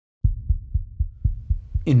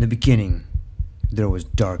In the beginning, there was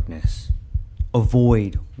darkness, a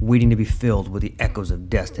void waiting to be filled with the echoes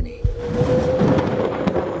of destiny.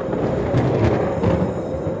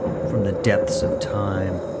 From the depths of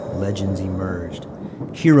time, legends emerged.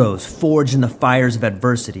 Heroes forged in the fires of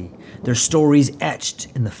adversity, their stories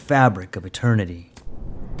etched in the fabric of eternity.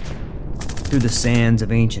 Through the sands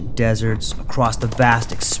of ancient deserts, across the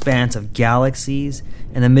vast expanse of galaxies,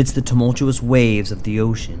 and amidst the tumultuous waves of the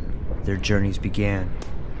ocean, their journeys began.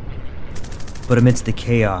 But amidst the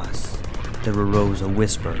chaos, there arose a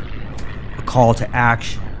whisper, a call to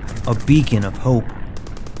action, a beacon of hope.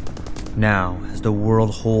 Now, as the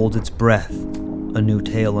world holds its breath, a new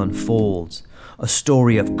tale unfolds, a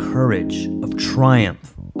story of courage, of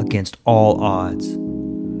triumph against all odds.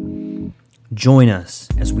 Join us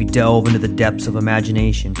as we delve into the depths of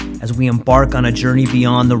imagination, as we embark on a journey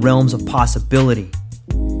beyond the realms of possibility.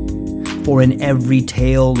 For in every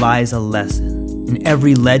tale lies a lesson, in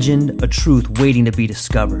every legend a truth waiting to be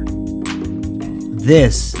discovered.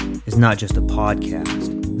 This is not just a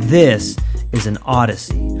podcast. This is an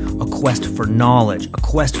odyssey, a quest for knowledge, a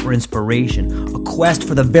quest for inspiration, a quest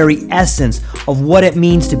for the very essence of what it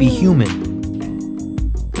means to be human.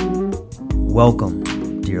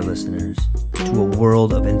 Welcome, dear listeners, to a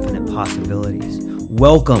world of infinite possibilities.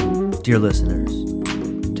 Welcome, dear listeners,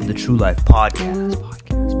 to the True Life Podcast.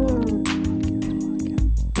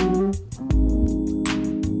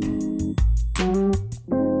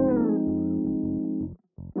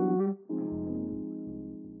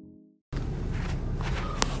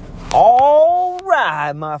 All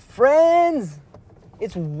right, my friends,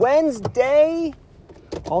 it's Wednesday,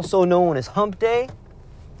 also known as Hump Day,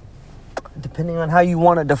 depending on how you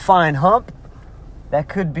want to define hump. That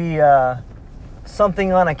could be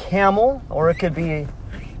something on a camel, or it could be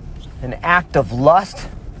an act of lust,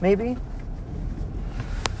 maybe.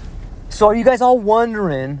 So are you guys all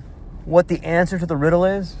wondering what the answer to the riddle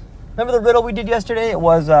is? Remember the riddle we did yesterday? It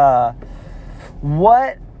was,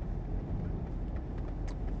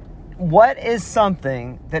 What is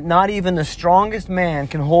something that not even the strongest man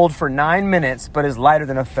can hold for 9 minutes but is lighter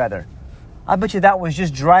than a feather? I bet you that was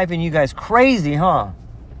just driving you guys crazy, huh?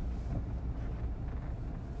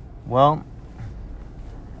 Well,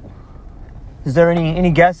 is there any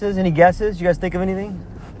guesses? Any guesses? You guys think of anything?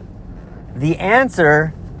 The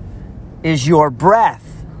answer is your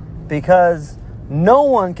breath, because no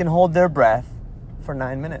one can hold their breath for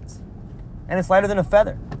 9 minutes. And it's lighter than a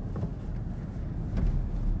feather.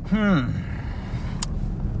 I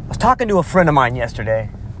was talking to a friend of mine yesterday.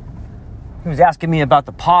 He was asking me about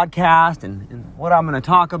the podcast and what I'm going to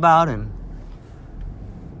talk about. And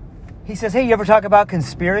he says, hey, you ever talk about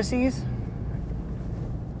conspiracies?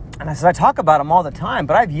 And I said, I talk about them all the time,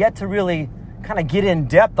 but I've yet to really kind of get in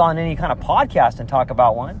depth on any kind of podcast and talk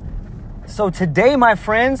about one. So today, my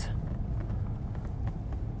friends,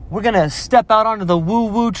 we're going to step out onto the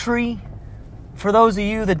woo-woo tree. For those of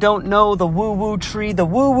you that don't know the woo-woo tree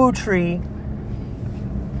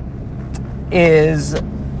is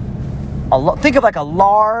think of like a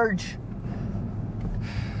large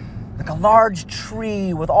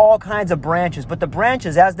tree with all kinds of branches, but the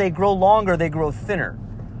branches, as they grow longer, they grow thinner.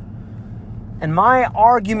 And my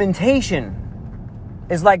argumentation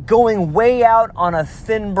is like going way out on a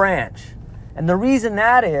thin branch. And the reason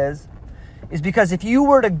that is because if you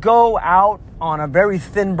were to go out on a very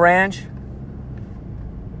thin branch,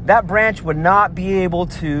 that branch would not be able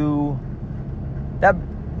to,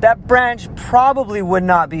 that branch probably would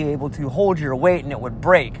not be able to hold your weight, and it would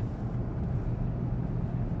break.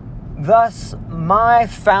 Thus, my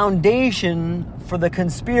foundation for the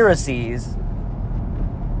conspiracies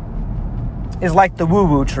is like the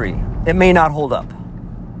woo-woo tree. It may not hold up.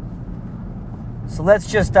 So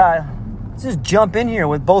let's just jump in here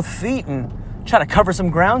with both feet and try to cover some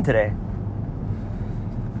ground today.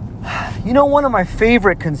 You know, one of my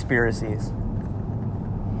favorite conspiracies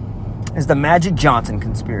is the Magic Johnson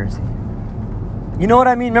conspiracy. You know what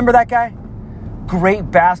I mean? Remember that guy?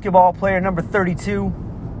 Great basketball player, number 32.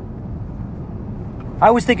 I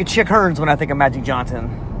always think of Chick Hearns when I think of Magic Johnson.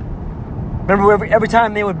 Remember every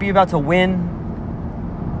time they would be about to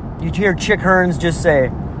win, you'd hear Chick Hearns just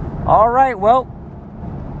say, all right, well,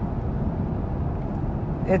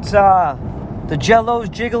 it's the Jell-O's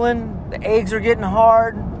jiggling, the eggs are getting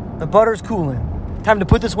hard, the butter's cooling. Time to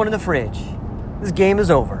put this one in the fridge. This game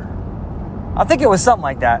is over. I think it was something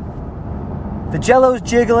like that. The Jell-O's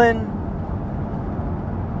jiggling,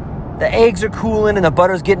 the eggs are cooling, and the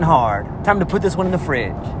butter's getting hard. Time to put this one in the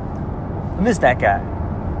fridge. I miss that guy.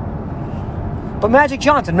 But Magic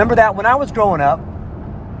Johnson, remember that when I was growing up,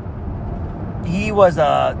 he was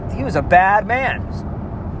a bad man.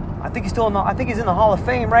 I think he's in the Hall of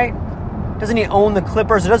Fame, right? Doesn't he own the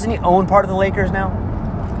Clippers, or doesn't he own part of the Lakers now?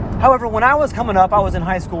 However, when I was coming up, I was in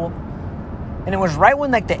high school, and it was right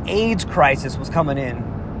when like the AIDS crisis was coming in.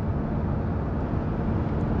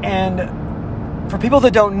 And for people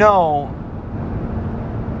that don't know,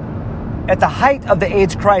 at the height of the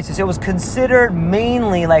AIDS crisis, it was considered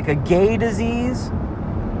mainly like a gay disease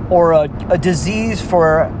or a disease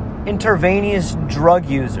for intravenous drug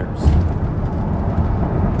users.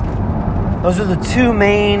 Those are the two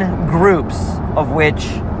main groups of which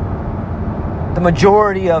the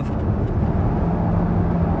majority of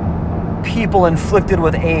people inflicted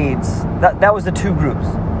with AIDS, that was the two groups.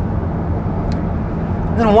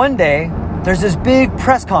 And then one day, there's this big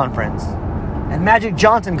press conference, and Magic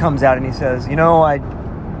Johnson comes out and he says, and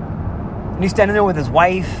he's standing there with his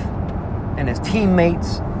wife and his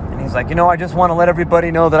teammates, and he's like, I just want to let everybody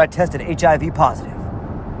know that I tested HIV positive.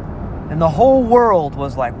 And the whole world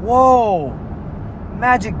was like, whoa,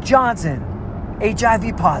 Magic Johnson,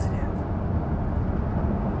 HIV positive.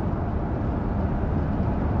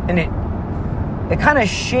 And it kind of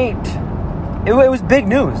shaped, it was big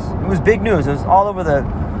news. It was big news. It was all over the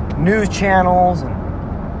news channels. And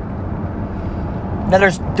now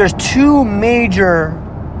there's two major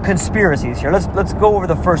conspiracies here. Let's go over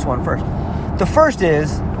the first one first. The first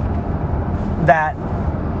is that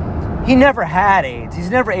he never had AIDS. He's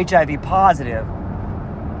never HIV positive.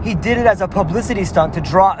 He did it as a publicity stunt to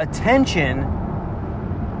draw attention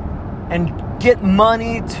and get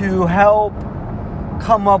money to help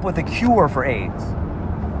come up with a cure for AIDS.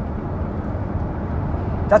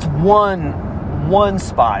 That's one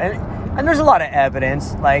spot. And there's a lot of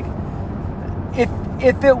evidence. Like,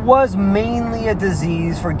 if it was mainly a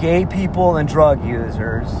disease for gay people and drug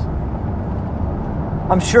users,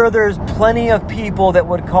 I'm sure there's plenty of people that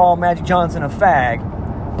would call Magic Johnson a fag,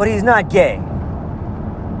 but he's not gay.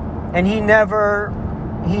 And he never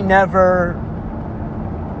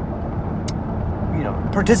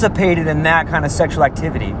participated in that kind of sexual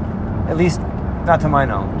activity. At least not to my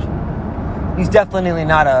knowledge. He's definitely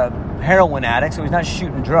not a heroin addict, so he's not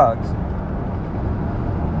shooting drugs.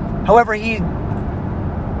 However,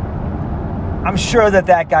 I'm sure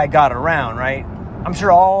that guy got around, right? I'm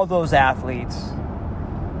sure all those athletes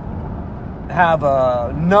have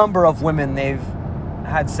a number of women they've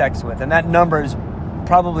had sex with, and that number is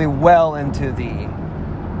probably well into the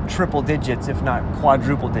triple digits, if not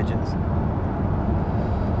quadruple digits.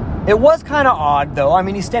 It was kind of odd, though. I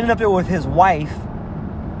mean, he's standing up there with his wife,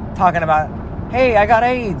 talking about, hey, I got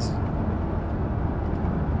AIDS.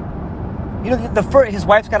 His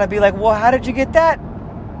wife's got to be like, well, how did you get that?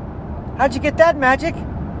 How'd you get that, Magic?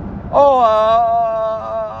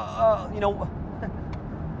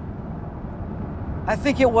 I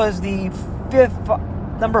think it was the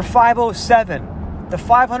number 507. The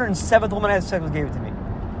 507th woman I had sex with gave it to me.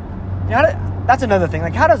 That's another thing.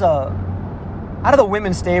 Like, how do the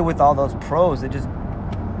women stay with all those pros that just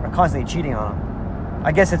are constantly cheating on them?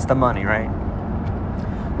 I guess it's the money, right?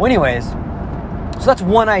 Well, anyways, so that's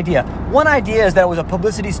one idea. One idea is that it was a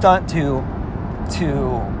publicity stunt to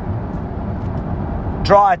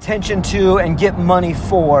draw attention to and get money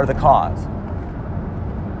for the cause.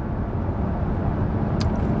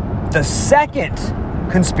 The second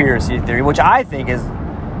conspiracy theory, which I think is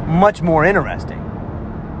much more interesting,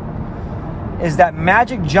 is that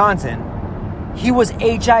Magic Johnson, he was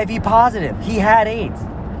HIV positive. He had AIDS.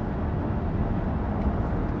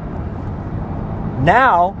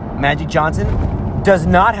 Now, Magic Johnson does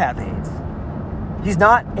not have AIDS. He's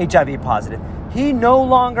not HIV positive. He no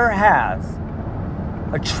longer has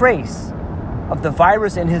a trace of the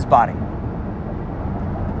virus in his body.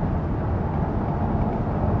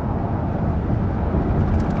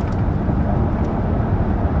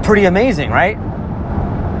 Pretty amazing, right?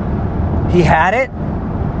 He had it,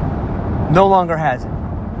 no longer has it.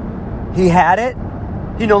 He had it,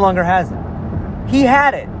 he no longer has it. He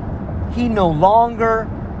had it, he no longer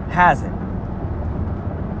has it.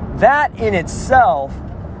 That in itself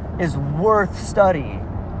is worth studying.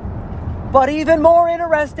 But even more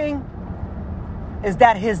interesting is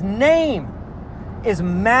that his name is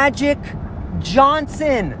Magic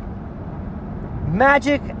Johnson.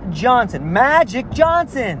 Magic Johnson. Magic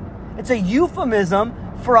Johnson. It's a euphemism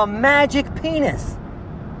for a magic penis.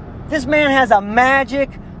 This man has a Magic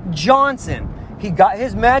Johnson.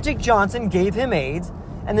 His Magic Johnson gave him AIDS,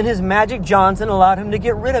 and then his Magic Johnson allowed him to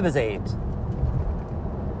get rid of his AIDS.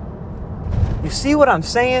 You see what I'm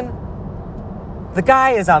saying? The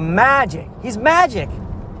guy is a magic. He's magic.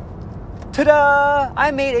 Ta-da!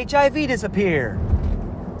 I made HIV disappear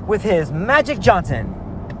with his Magic Johnson.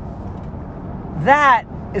 That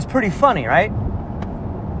is pretty funny, right?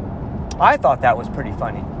 I thought that was pretty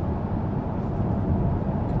funny.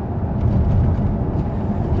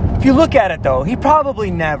 If you look at it, though, he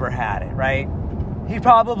probably never had it, right? He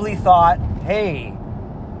probably thought, hey,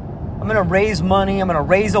 I'm going to raise money, I'm going to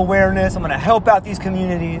raise awareness, I'm going to help out these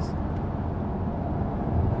communities.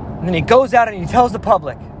 And then he goes out and he tells the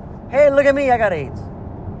public, hey, look at me, I got AIDS.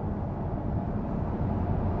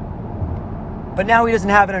 But now he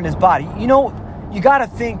doesn't have it in his body. You know, you got to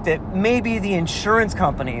think that maybe the insurance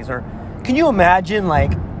companies, or can you imagine,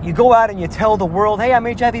 like, you go out and you tell the world, hey, I'm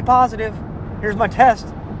HIV positive, here's my test.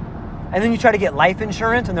 And then you try to get life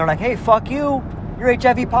insurance and they're like, hey, fuck you, you're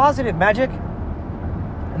HIV positive, Magic.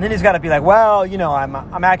 And then he's got to be like, well, you know,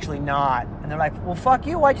 I'm actually not. And they're like, well, fuck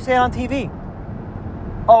you, why'd you say it on TV?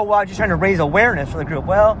 Oh, well, I'm just trying to raise awareness for the group.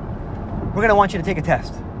 Well, we're going to want you to take a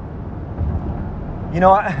test. You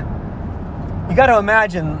know, you got to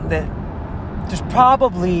imagine that there's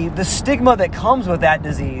probably the stigma that comes with that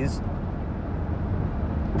disease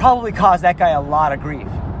probably caused that guy a lot of grief.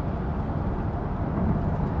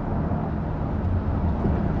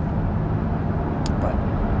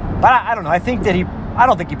 But I don't know. I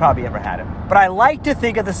don't think he probably ever had it. But I like to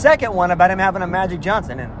think of the second one about him having a Magic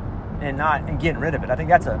Johnson and getting rid of it. I think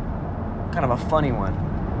that's a kind of a funny one.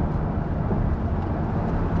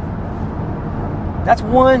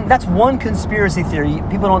 That's one conspiracy theory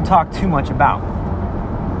people don't talk too much about.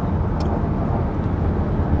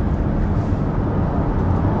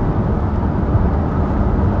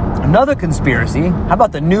 Another conspiracy, how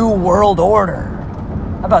about the New World Order?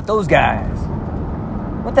 How about those guys?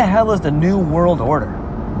 What the hell is the New World Order?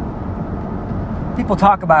 People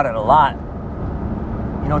talk about it a lot.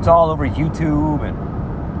 You know, it's all over YouTube. And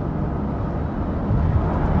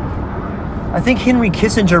I think Henry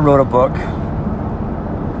Kissinger wrote a book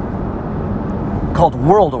called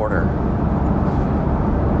World Order.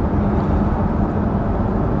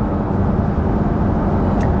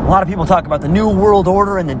 A lot of people talk about the New World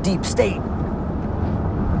Order and the deep state,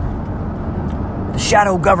 the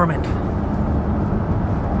shadow government.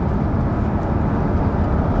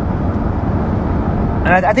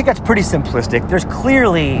 And I think that's pretty simplistic. There's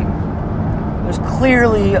clearly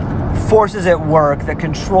forces at work that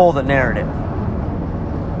control the narrative.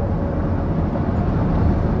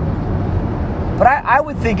 But I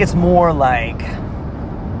would think it's more like,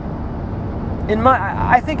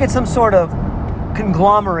 I think it's some sort of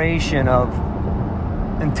conglomeration of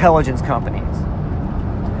intelligence companies.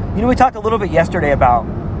 You know, we talked a little bit yesterday about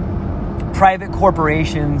private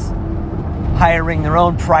corporations hiring their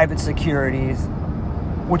own private securities,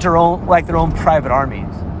 which are like their own private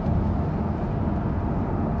armies.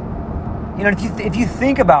 You know, if you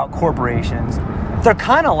think about corporations, they're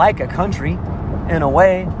kind of like a country in a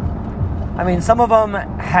way. I mean, some of them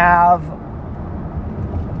have...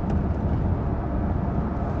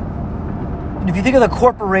 If you think of the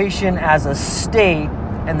corporation as a state,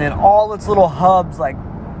 and then all its little hubs like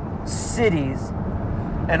cities,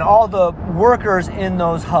 and all the workers in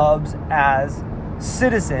those hubs as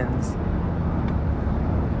citizens,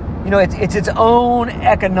 you know, it's its own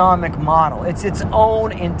economic model. It's its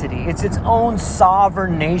own entity. It's its own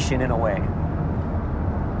sovereign nation in a way.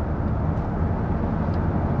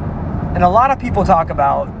 And a lot of people talk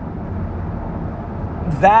about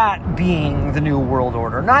that being the New World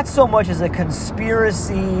Order. Not so much as a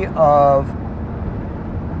conspiracy of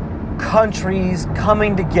countries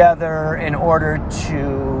coming together in order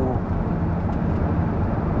to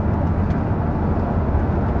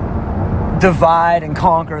divide and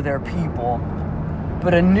conquer their people,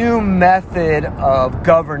 but a new method of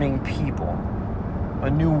governing people, a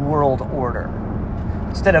new world order.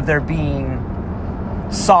 Instead of there being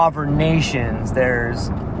sovereign nations, there's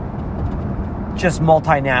just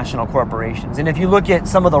multinational corporations. And if you look at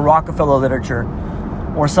some of the Rockefeller literature,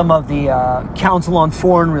 or some of the Council on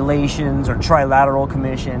Foreign Relations or Trilateral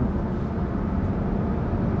Commission,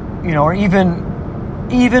 you know, or even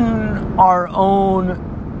our own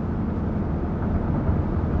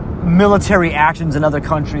military actions in other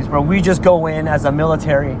countries, where we just go in as a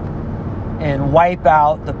military and wipe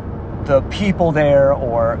out the people there,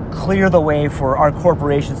 or clear the way for our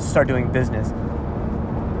corporations to start doing business.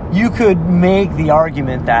 You could make the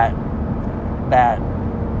argument that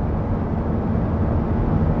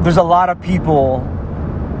there's a lot of people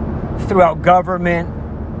throughout government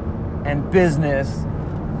and business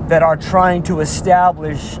that are trying to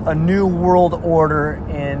establish a new world order,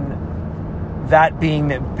 in that being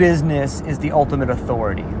that business is the ultimate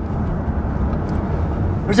authority.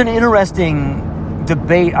 There's an interesting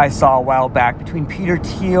debate I saw a while back between Peter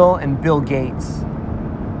Thiel and Bill Gates,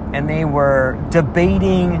 and they were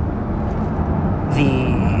debating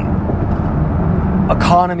the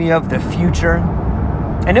economy of the future.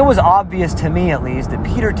 And it was obvious to me, at least, that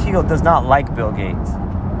Peter Thiel does not like Bill Gates.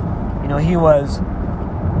 You know, he was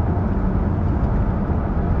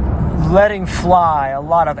letting fly a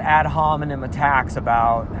lot of ad hominem attacks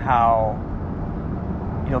about how,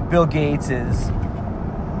 you know, Bill Gates is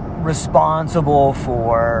responsible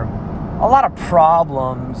for a lot of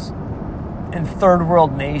problems in third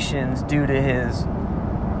world nations due to his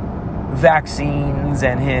vaccines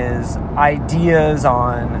and his ideas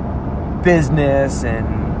on business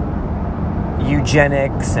and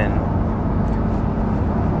eugenics. And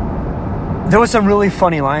there was some really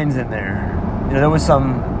funny lines in there. You know,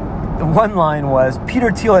 one line was,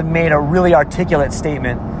 Peter Thiel had made a really articulate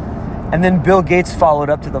statement, and then Bill Gates followed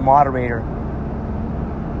up to the moderator,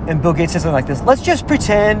 and Bill Gates said something like this: let's just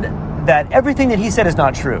pretend that everything that he said is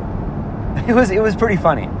not true. It was pretty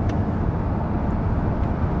funny.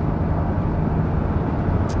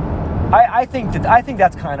 I think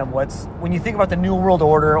that's kind of what's, when you think about the New World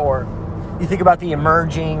Order, or you think about the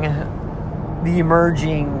emerging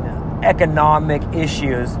economic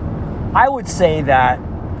issues, I would say that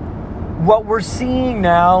what we're seeing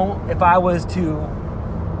now, if I was to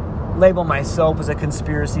label myself as a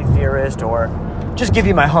conspiracy theorist or just give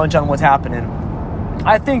you my hunch on what's happening,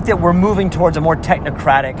 I think that we're moving towards a more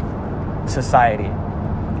technocratic society.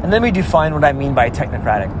 And let me define what I mean by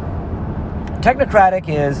technocratic. Technocratic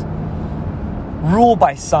is rule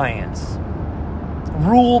by science,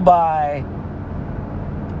 rule by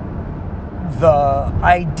the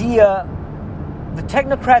idea. The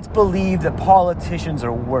technocrats believe that politicians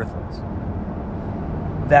are worthless,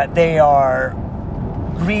 that they are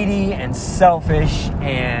greedy and selfish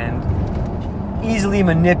and easily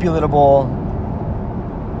manipulatable,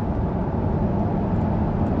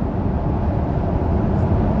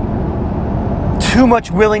 too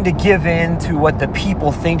much willing to give in to what the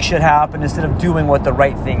people think should happen instead of doing what the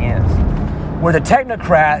right thing is. Where the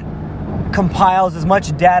technocrat compiles as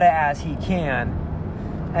much data as he can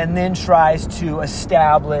and then tries to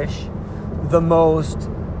establish the most,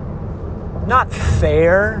 not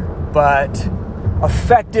fair, but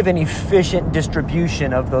effective and efficient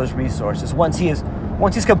distribution of those resources. Once he's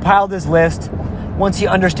compiled his list, once he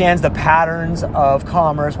understands the patterns of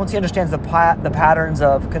commerce, once he understands the patterns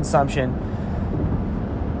of consumption,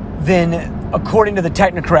 then according to the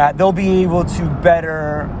technocrat, they'll be able to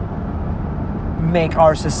better make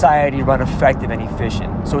our society run effective and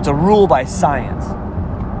efficient. So it's a rule by science.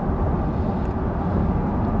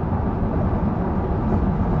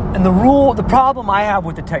 And the problem I have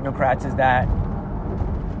with the technocrats is that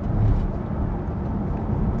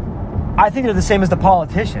I think they're the same as the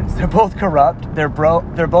politicians. They're both corrupt. They're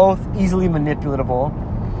both easily manipulatable.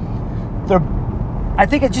 I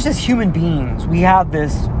think it's just as human beings, we have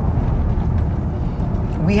this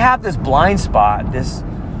blind spot, this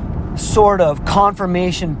sort of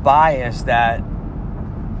confirmation bias that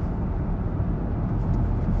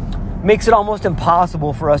makes it almost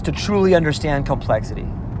impossible for us to truly understand complexity.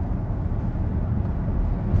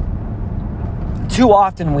 Too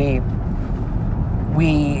often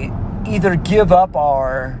we either give up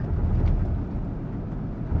our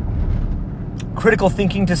critical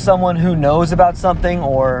thinking to someone who knows about something,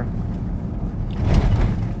 or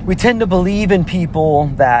we tend to believe in people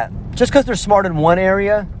that just because they're smart in one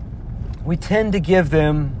area, we tend to give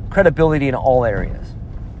them credibility in all areas.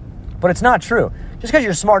 But it's not true. Just because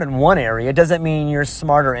you're smart in one area doesn't mean you're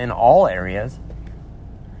smarter in all areas.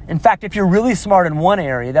 In fact, if you're really smart in one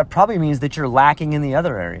area, that probably means that you're lacking in the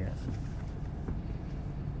other areas.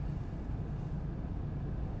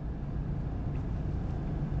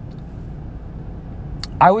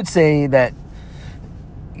 I would say that,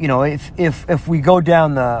 you know, if we go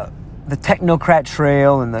down the technocrat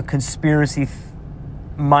trail and the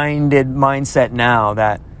conspiracy-minded mindset now,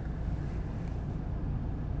 that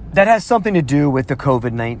has something to do with the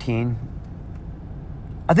COVID-19.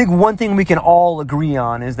 I think one thing we can all agree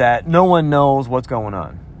on is that no one knows what's going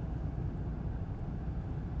on.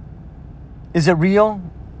 Is it real?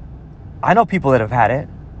 I know people that have had it.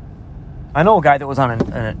 I know a guy that was on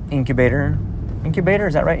an incubator. Incubator,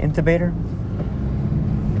 is that right? Intubator?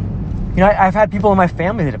 You know, I've had people in my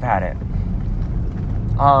family that have had it.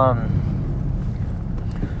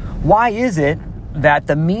 Why is it that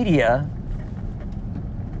the media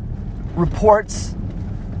reports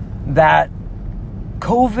that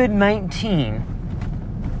COVID-19,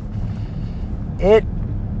 it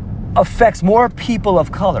affects more people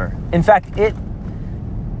of color? In fact,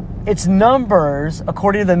 its numbers,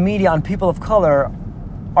 according to the media, on people of color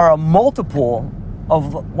are a multiple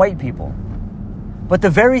of white people. But the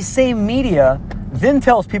very same media then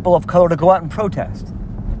tells people of color to go out and protest.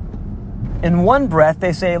 In one breath,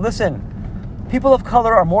 they say, listen, people of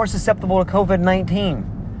color are more susceptible to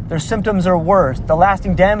COVID-19. Their symptoms are worse. The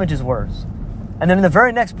lasting damage is worse. And then in the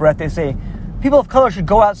very next breath, they say, people of color should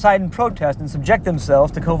go outside and protest and subject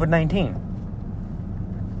themselves to COVID-19.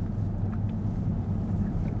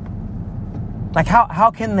 Like,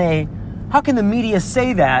 how can the media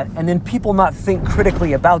say that and then people not think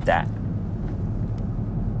critically about that?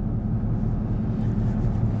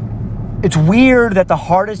 It's weird that the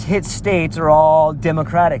hardest hit states are all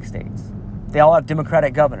Democratic states. They all have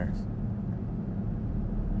Democratic governors.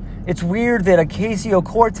 It's weird that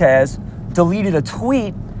Ocasio-Cortez deleted a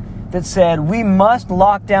tweet that said, we must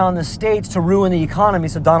lock down the states to ruin the economy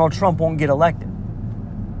so Donald Trump won't get elected.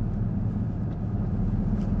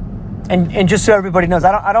 And just so everybody knows,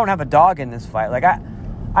 I don't have a dog in this fight. Like,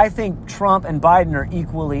 I think Trump and Biden are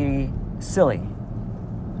equally silly.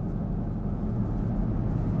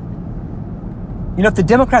 You know, if the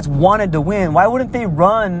Democrats wanted to win, why wouldn't they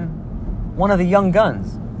run one of the young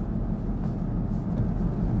guns?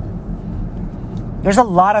 There's a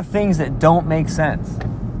lot of things that don't make sense.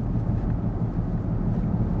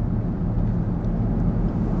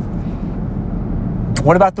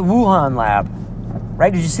 What about the Wuhan lab?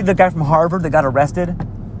 Right? Did you see the guy from Harvard that got arrested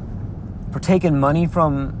for taking money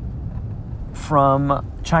from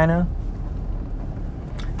China?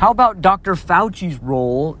 How about Dr. Fauci's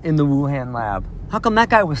role in the Wuhan lab? How come that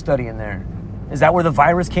guy was studying there? Is that where the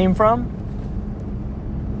virus came from?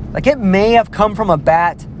 Like, it may have come from a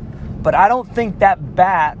bat, but I don't think that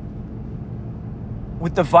bat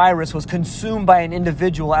with the virus was consumed by an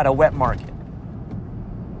individual at a wet market.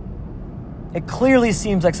 It clearly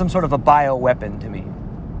seems like some sort of a bioweapon to me.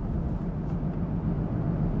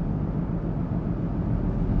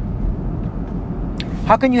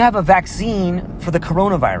 How can you have a vaccine for the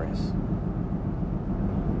coronavirus?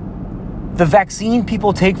 The vaccine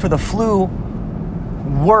people take for the flu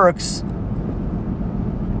works.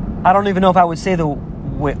 I don't even know if I would say that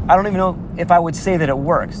it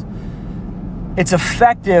works. It's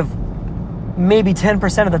effective maybe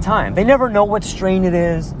 10% of the time. They never know what strain it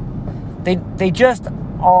is. They just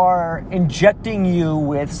are injecting you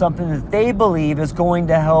with something that they believe is going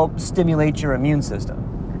to help stimulate your immune system.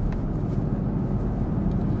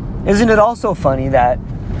 Isn't it also funny that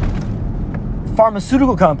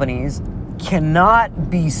pharmaceutical companies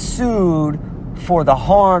cannot be sued for the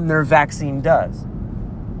harm their vaccine does?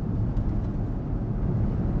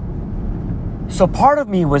 So part of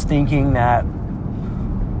me was thinking that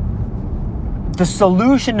the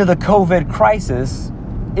solution to the COVID crisis,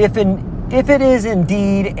 if it is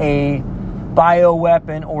indeed a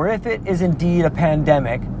bioweapon or if it is indeed a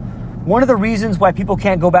pandemic, one of the reasons why people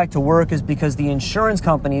can't go back to work is because the insurance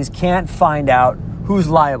companies can't find out who's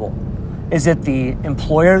liable. Is it the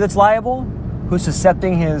employer that's liable, who's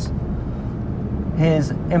suscepting his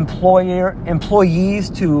employees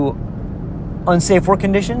to unsafe work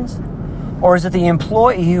conditions? Or is it the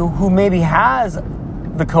employee who maybe has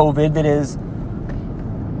the COVID that is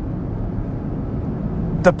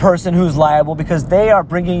the person who's liable because they are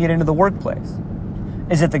bringing it into the workplace?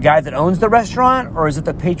 Is it the guy that owns the restaurant, or is it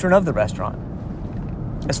the patron of the restaurant?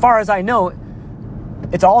 As far as I know,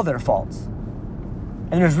 it's all their faults.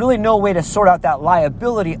 And there's really no way to sort out that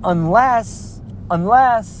liability unless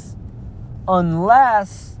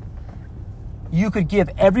you could give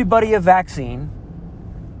everybody a vaccine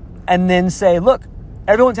and then say, look,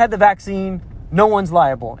 everyone's had the vaccine, no one's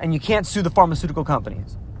liable, and you can't sue the pharmaceutical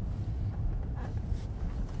companies.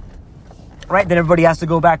 Right? Then everybody has to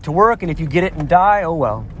go back to work, and if you get it and die, oh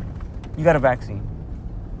well, you got a vaccine.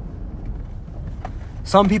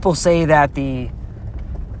 Some people say that the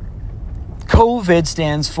COVID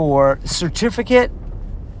stands for Certificate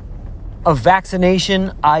of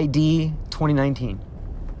Vaccination ID 2019.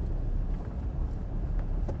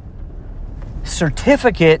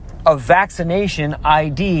 Certificate of Vaccination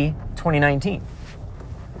ID 2019.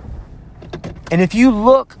 And if you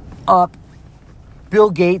look up Bill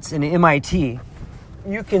Gates and MIT,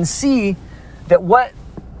 you can see that what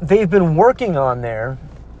they've been working on there,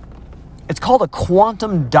 it's called a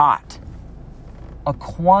quantum dot. A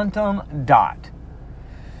quantum dot.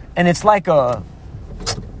 And it's a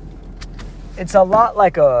lot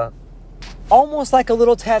like almost like a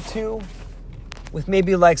little tattoo with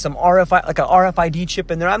maybe like some RFID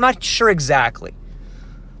chip in there. I'm not sure exactly,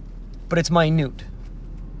 but it's minute.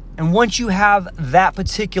 And once you have that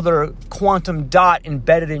particular quantum dot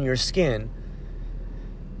embedded in your skin,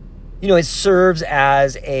 it serves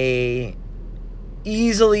as a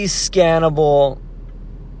easily scannable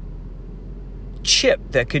chip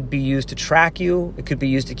that could be used to track you. It could be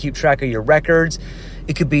used to keep track of your records.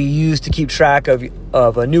 It could be used to keep track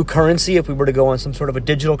of a new currency if we were to go on some sort of a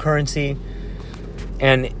digital currency.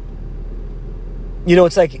 And,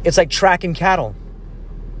 it's like tracking cattle.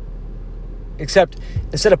 Except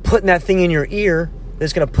instead of putting that thing in your ear, they're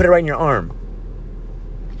just going to put it right in your arm.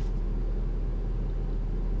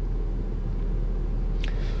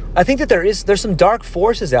 I think that there's some dark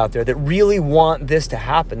forces out there that really want this to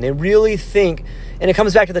happen. They really think, and it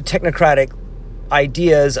comes back to the technocratic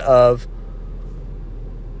ideas of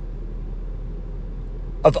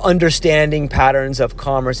understanding patterns of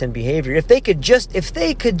commerce and behavior. If they could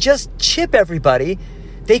just chip everybody,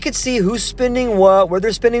 they could see who's spending what, where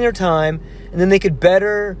they're spending their time, and then they could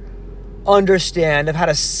better understand of how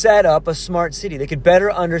to set up a smart city. They could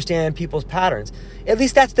better understand people's patterns. At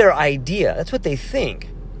least that's their idea. That's what they think.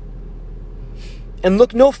 And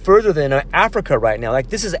look no further than Africa right now. Like,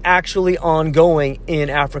 this is actually ongoing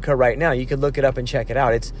in Africa right now. You can look it up and check it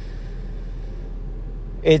out.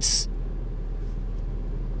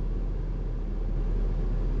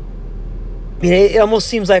 It almost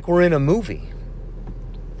seems like we're in a movie.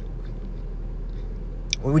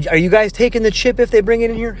 Are you guys taking the chip if they bring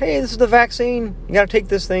it in here? Hey, this is the vaccine. You got to take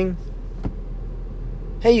this thing.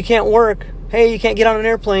 Hey, you can't work. Hey, you can't get on an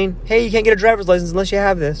airplane. Hey, you can't get a driver's license unless you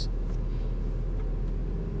have this.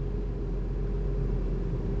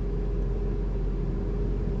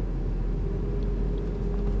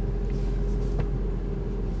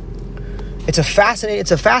 It's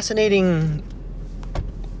a fascinating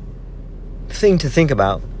thing to think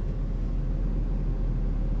about.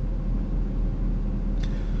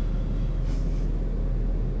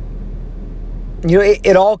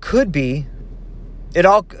 It all could be.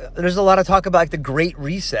 There's a lot of talk about like the Great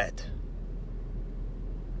Reset.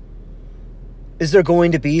 Is there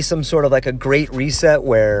going to be some sort of like a Great Reset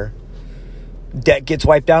where debt gets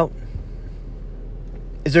wiped out?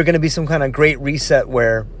 Is there going to be some kind of Great Reset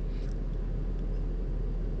where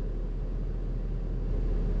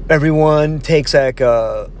everyone takes like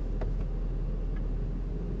a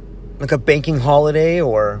banking holiday?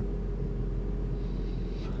 Or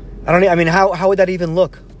how would that even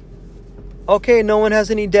look? Okay, no one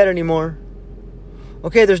has any debt anymore.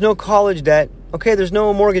 Okay, there's no college debt. Okay, there's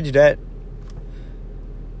no mortgage debt.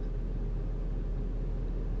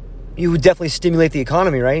 You would definitely stimulate the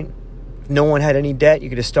economy, right? If no one had any debt, you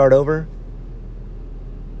could just start over.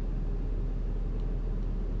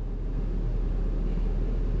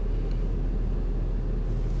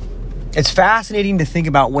 It's fascinating to think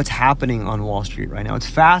about what's happening on Wall Street right now. It's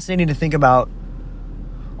fascinating to think about,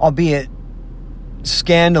 albeit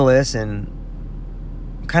scandalous and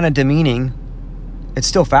kind of demeaning, it's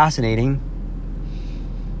still fascinating.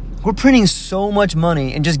 We're printing so much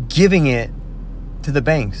money and just giving it to the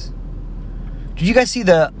banks. Did you guys see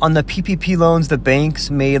on the PPP loans, the banks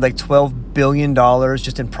made like $12 billion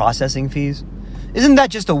just in processing fees? Isn't that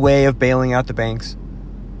just a way of bailing out the banks?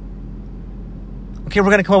 Okay, we're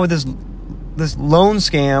going to come up with this loan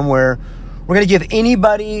scam where we're going to give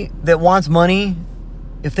anybody that wants money,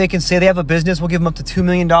 if they can say they have a business, we'll give them up to $2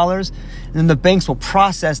 million. And then the banks will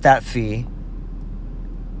process that fee.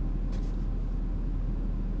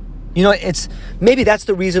 Maybe that's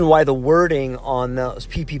the reason why the wording on those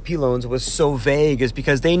PPP loans was so vague, is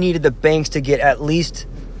because they needed the banks to get at least,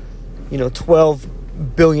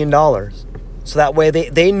 $12 billion. So that way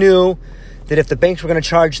they knew that if the banks were going to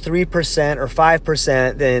charge 3% or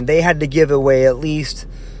 5%, then they had to give away at least,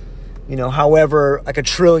 however, like $1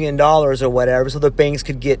 trillion or whatever, so the banks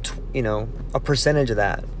could get, a percentage of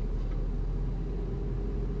that.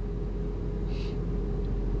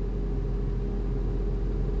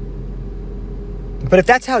 But if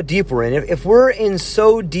that's how deep we're in, if we're in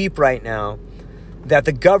so deep right now that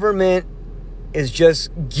the government is just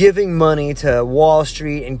giving money to Wall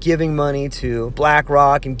Street and giving money to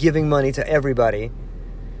BlackRock and giving money to everybody,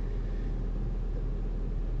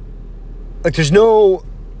 like there's no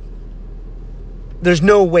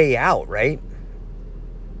way out, right?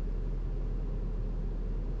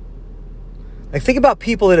 Like, think about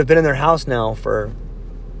people that have been in their house now for,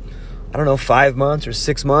 5 months or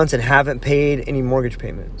 6 months and haven't paid any mortgage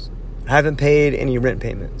payments, haven't paid any rent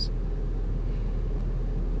payments.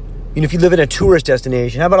 If you live in a tourist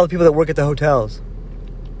destination, how about all the people that work at the hotels?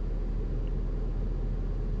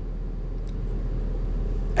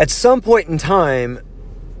 At some point in time,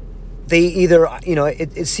 they either,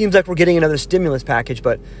 it seems like we're getting another stimulus package,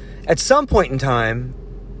 but at some point in time,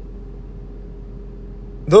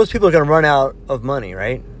 those people are going to run out of money,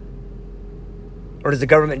 right? Or does the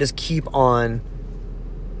government just keep on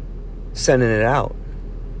sending it out?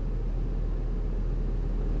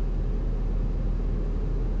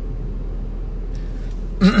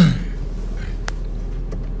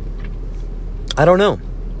 I don't know.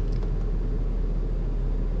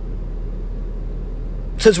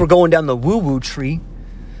 Since we're going down the woo-woo tree,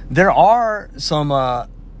 there are some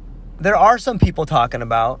people talking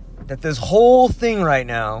about that this whole thing right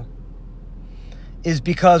now is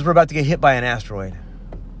because we're about to get hit by an asteroid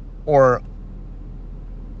or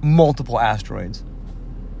multiple asteroids.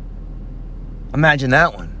 Imagine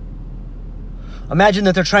that one. Imagine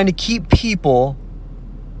that they're trying to keep people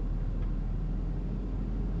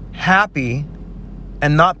happy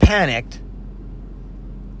and not panicked,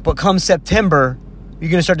 but come September, you're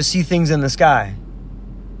going to start to see things in the sky.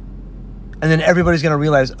 And then everybody's going to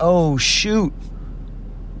realize, oh, shoot,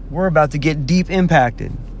 we're about to get deep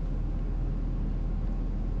impacted.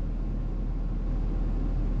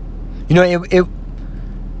 You know, it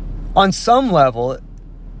on some level,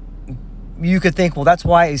 you could think, well, that's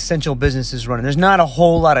why essential business is running. There's not a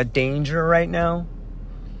whole lot of danger right now.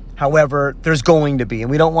 However, there's going to be,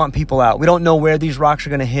 and we don't want people out. We don't know where these rocks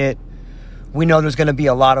are going to hit. We know there's going to be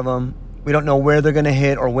a lot of them. We don't know where they're going to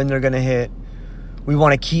hit or when they're going to hit. We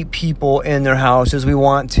want to keep people in their houses. We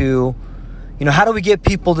want to, how do we get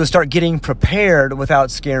people to start getting prepared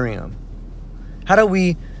without scaring them? How do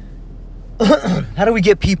we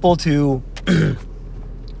get people to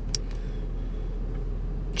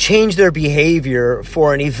change their behavior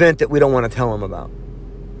for an event that we don't want to tell them about?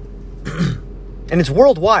 And it's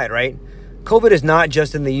worldwide, right? COVID is not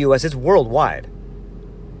just in the U.S., it's worldwide.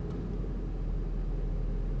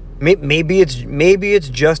 Maybe it's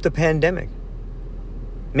just a pandemic.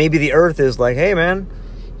 Maybe the earth is like, hey man,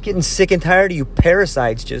 I'm getting sick and tired of you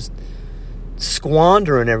parasites just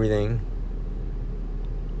squandering everything.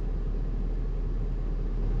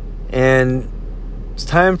 And it's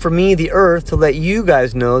time for me, the earth, to let you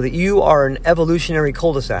guys know that you are an evolutionary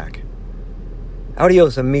cul-de-sac.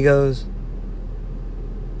 Adios, amigos.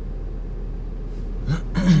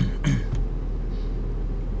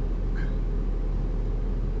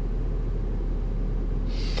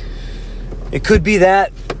 It could be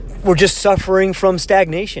that we're just suffering from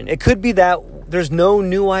stagnation. It could be that there's no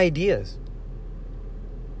new ideas.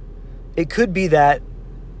 It could be that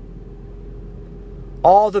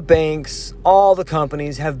all the banks, all the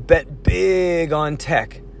companies have bet big on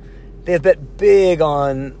tech. They have bet big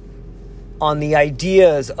on the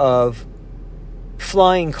ideas of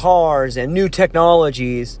flying cars and new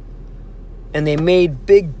technologies. And they made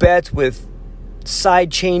big bets with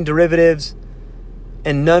side chain derivatives.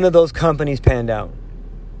 And none of those companies panned out.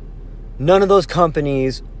 None of those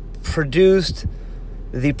companies produced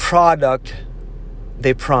the product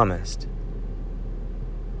they promised.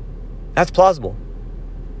 That's plausible.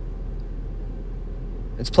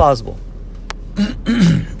 It's plausible.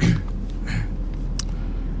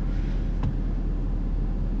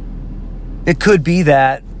 It could be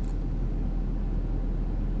that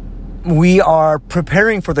we are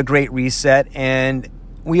preparing for the Great Reset and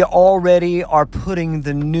we already are putting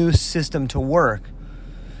the new system to work.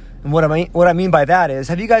 And what I mean by that is,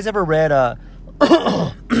 have you guys ever read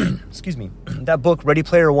excuse me, that book Ready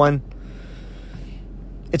Player One?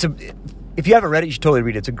 If you haven't read it, you should totally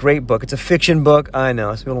read it. It's a great book. It's a fiction book. I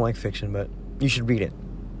know, some people don't like fiction, but you should read it.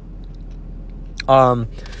 And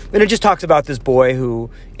it just talks about this boy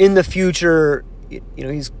who, in the future,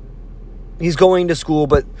 he's going to school,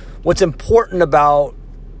 but what's important about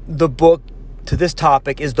the book to this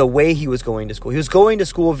topic is the way he was going to school. He was going to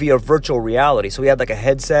school via virtual reality. So he had like a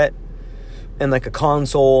headset and like a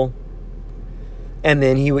console. And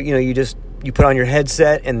then you put on your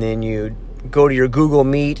headset and then you go to your Google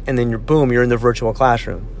Meet and then you're in the virtual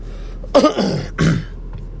classroom.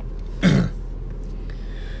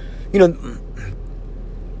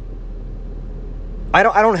 I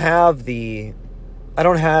don't have the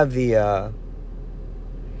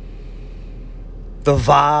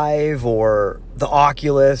Vive or the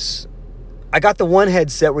Oculus. I got the one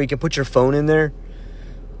headset where you can put your phone in there.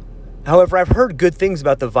 However, I've heard good things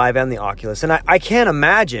about the Vive and the Oculus. And I can't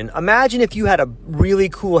imagine if you had a really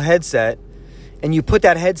cool headset and you put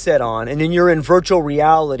that headset on and then you're in virtual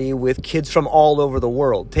reality with kids from all over the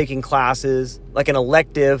world taking classes, like an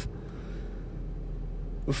elective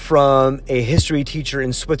from a history teacher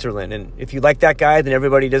in Switzerland. And if you like that guy, then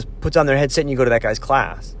everybody just puts on their headset and you go to that guy's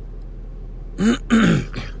class.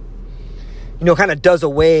 Kind of does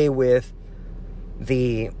away with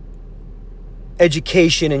the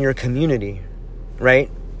education in your community, right?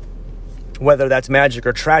 Whether that's magic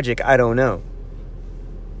or tragic, I don't know.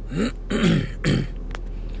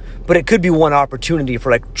 But it could be one opportunity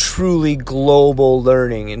for like truly global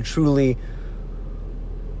learning and truly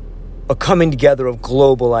a coming together of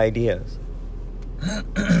global ideas.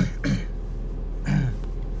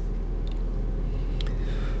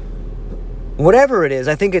 Whatever it is,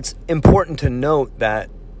 I think it's important to note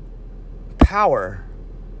that power,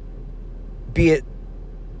 be it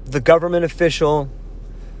the government official,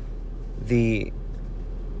 the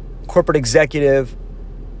corporate executive,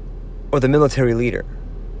 or the military leader,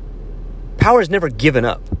 power is never given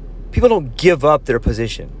up. People don't give up their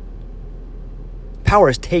position. Power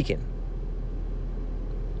is taken.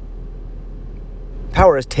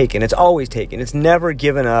 Power is taken. It's always taken. It's never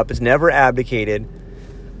given up. It's never abdicated.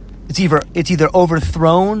 It's either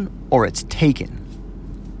overthrown or it's taken.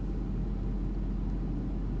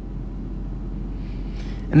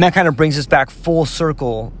 And that kind of brings us back full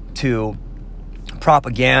circle to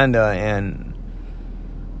propaganda and,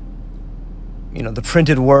 the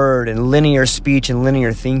printed word and linear speech and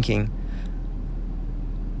linear thinking.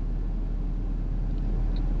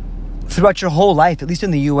 Throughout your whole life, at least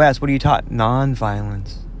in the U.S., what are you taught?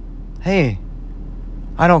 Nonviolence. Hey,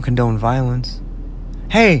 I don't condone violence.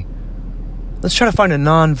 Hey, let's try to find a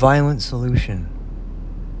nonviolent solution.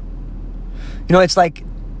 It's like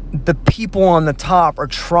the people on the top are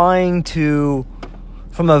trying to,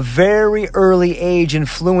 from a very early age,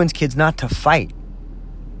 influence kids not to fight.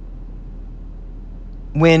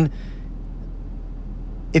 When,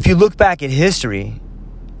 if you look back at history,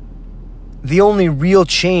 the only real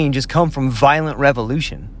change has come from violent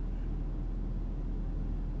revolution.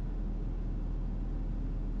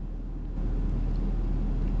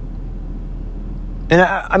 And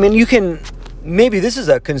I mean, you can, maybe this is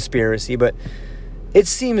a conspiracy, but it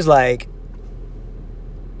seems like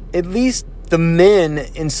at least the men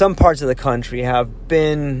in some parts of the country have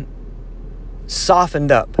been softened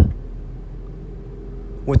up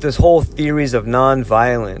with this whole theories of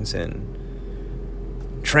nonviolence and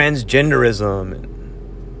transgenderism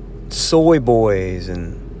and soy boys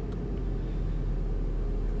and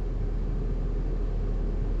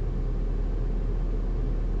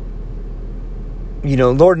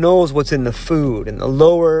Lord knows what's in the food and the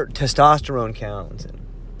lower testosterone counts.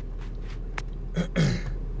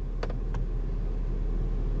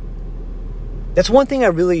 That's one thing I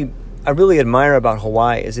really admire about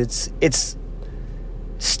Hawaii is it's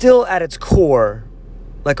still at its core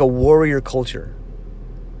like a warrior culture.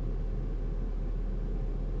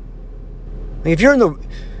 Like if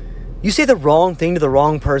you say the wrong thing to the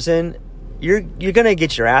wrong person, you're gonna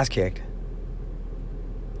get your ass kicked.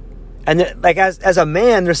 And as a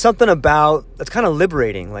man, there's something about that's kind of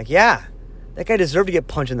liberating. Like, yeah, that guy deserved to get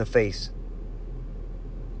punched in the face.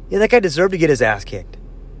 Yeah, that guy deserved to get his ass kicked.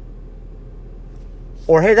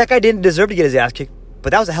 Or hey, that guy didn't deserve to get his ass kicked,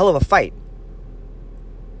 but that was a hell of a fight.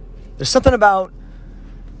 There's something about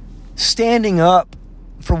standing up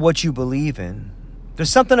for what you believe in. There's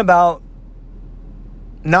something about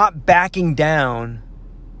not backing down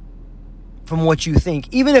from what you think,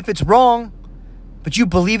 even if it's wrong, but you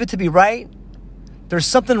believe it to be right. There's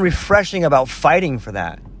something refreshing about fighting for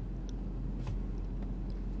that.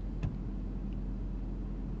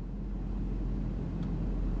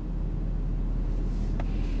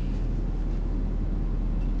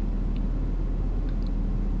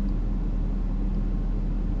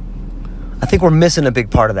 I think we're missing a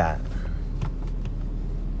big part of that.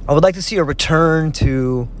 I would like to see a return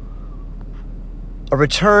to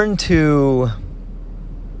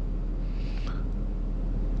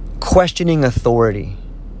questioning authority.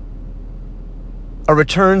 A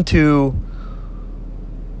return to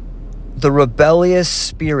the rebellious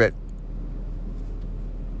spirit.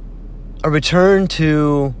 A return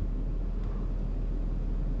to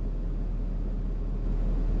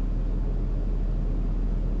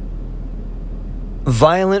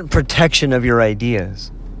violent protection of your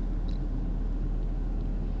ideas.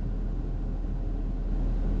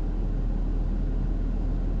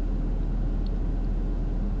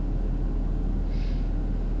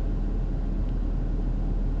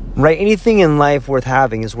 Right? Anything in life worth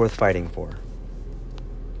having is worth fighting for.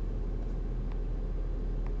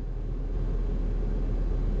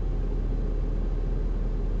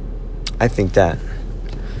 I think that.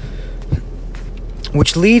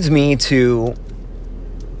 Which leads me to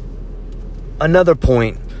another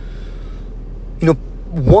point.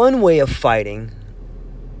 One way of fighting,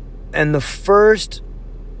 and the first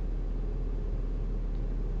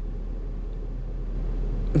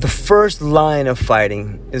line of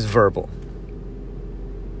fighting is verbal.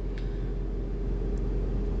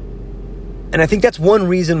 And I think that's one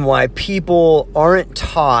reason why people aren't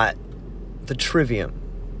taught the trivium.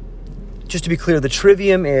 Just to be clear, the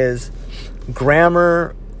trivium is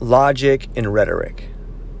grammar, logic, and rhetoric.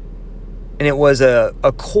 And it was a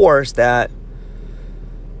course that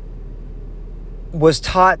was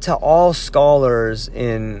taught to all scholars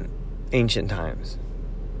in ancient times.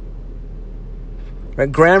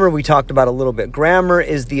 Right? Grammar we talked about a little bit. Grammar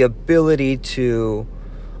is the ability to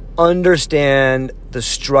understand the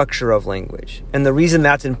structure of language. And the reason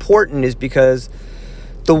that's important is because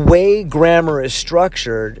the way grammar is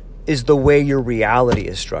structured is the way your reality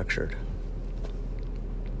is structured.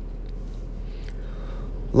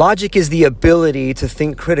 Logic is the ability to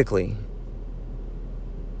think critically.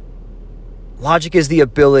 Logic is the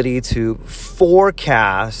ability to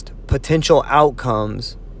forecast potential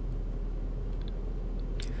outcomes.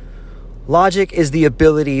 Logic is the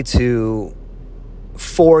ability to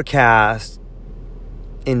forecast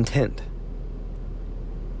intent.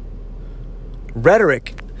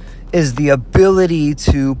 Rhetoric is the ability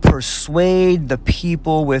to persuade the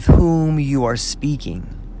people with whom you are speaking.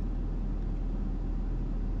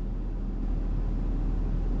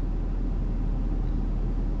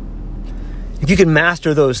 If you can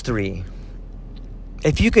master those three,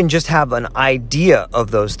 if you can just have an idea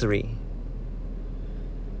of those three,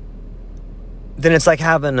 then it's like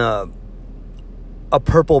having a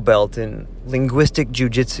purple belt in linguistic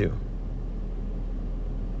jiu-jitsu.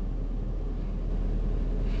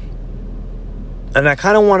 And I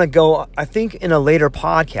kind of want to go, I think in a later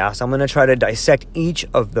podcast, I'm going to try to dissect each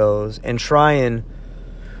of those and try and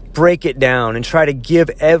break it down and try to give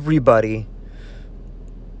everybody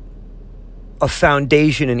a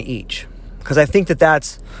foundation in each. Because I think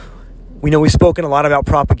that's, we've spoken a lot about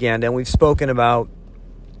propaganda and we've spoken about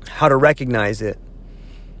how to recognize it.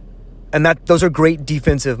 And those are great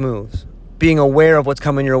defensive moves. Being aware of what's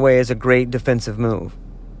coming your way is a great defensive move.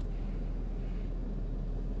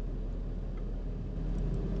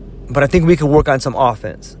 But I think we could work on some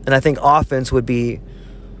offense. And I think offense would be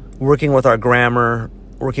working with our grammar,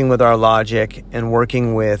 working with our logic, and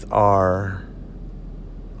working with our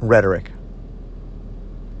rhetoric.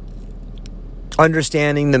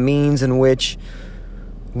 Understanding the means in which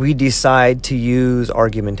we decide to use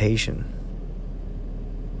argumentation.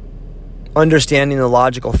 Understanding the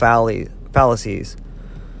logical fallacies,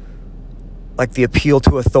 like the appeal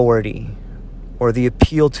to authority or the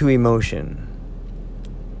appeal to emotion.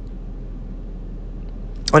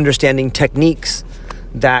 Understanding techniques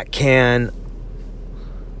that can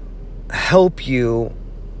help you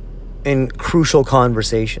in crucial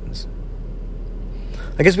conversations.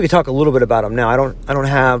 I guess we could talk a little bit about them now. I don't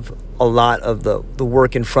have a lot of the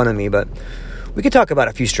work in front of me, but we could talk about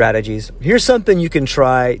a few strategies. Here's something you can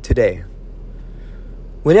try today.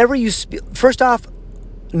 Whenever you first off,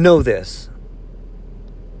 know this.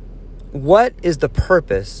 What is the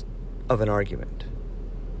purpose of an argument?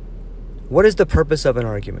 What is the purpose of an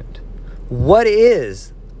argument? What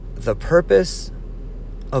is the purpose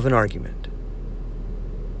of an argument?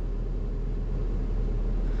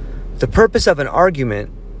 The purpose of an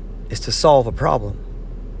argument is to solve a problem.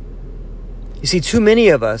 You see, too many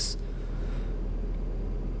of us,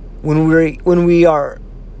 when we are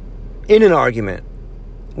in an argument,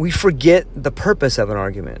 we forget the purpose of an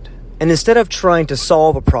argument. And instead of trying to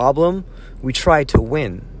solve a problem, we try to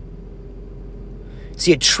win.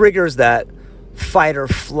 See, it triggers that fight or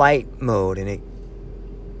flight mode, and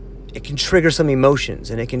it can trigger some emotions,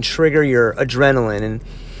 and it can trigger your adrenaline. And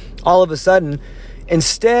all of a sudden,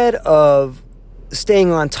 instead of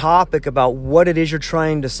staying on topic about what it is you're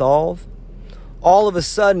trying to solve, all of a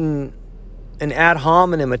sudden, an ad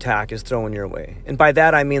hominem attack is thrown your way. And by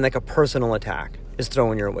that, I mean like a personal attack is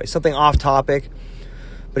thrown your way. Something off topic,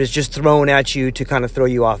 but it's just thrown at you to kind of throw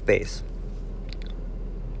you off base.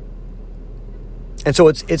 And so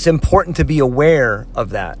it's important to be aware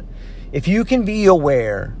of that. If you can be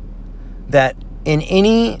aware that in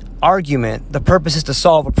any argument, the purpose is to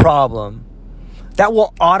solve a problem, that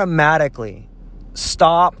will automatically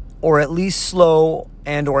stop or at least slow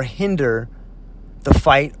and or hinder the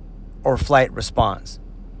fight or flight response.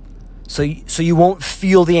 So you won't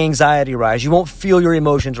feel the anxiety rise. You won't feel your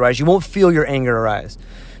emotions rise. You won't feel your anger rise.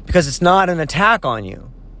 Because it's not an attack on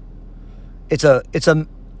you. It's a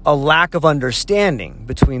lack of understanding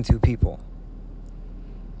between two people.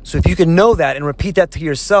 So if you can know that and repeat that to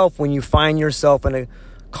yourself when you find yourself in a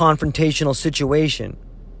confrontational situation,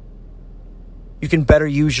 you can better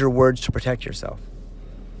use your words to protect yourself.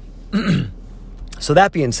 So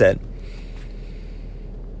that being said,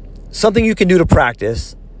 something you can do to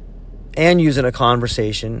practice and use in a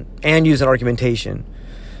conversation and use in argumentation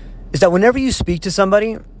is that whenever you speak to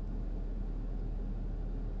somebody,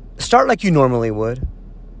 start like you normally would,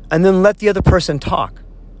 and then let the other person talk.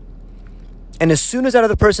 And as soon as that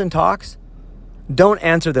other person talks, don't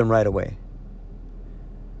answer them right away.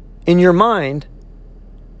 In your mind,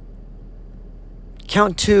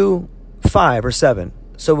 count to 5 or 7.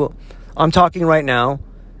 So I'm talking right now,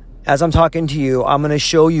 as I'm talking to you, I'm going to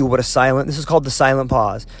show you what this is called the silent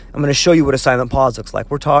pause. I'm going to show you what a silent pause looks like.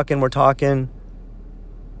 We're talking.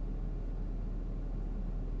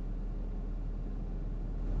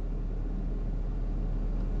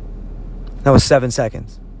 That was 7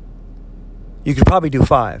 seconds. You could probably do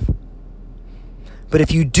 5. But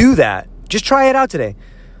if you do that, just try it out today.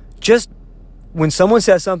 Just when someone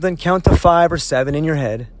says something, count to 5 or 7 in your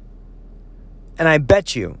head. And I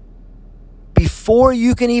bet you, before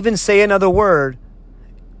you can even say another word,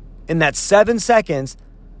 in that 7 seconds,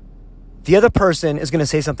 the other person is going to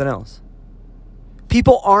say something else.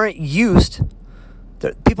 People are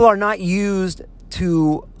not used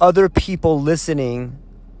to other people listening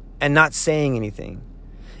and not saying anything.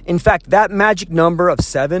 In fact, that magic number of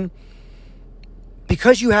 7,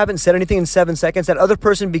 because you haven't said anything in 7 seconds, that other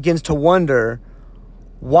person begins to wonder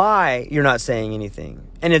why you're not saying anything.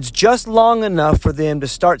 And it's just long enough for them to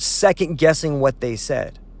start second guessing what they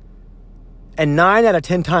said. And 9 out of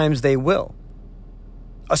 10 times they will.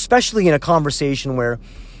 Especially in a conversation where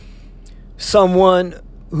someone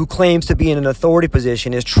who claims to be in an authority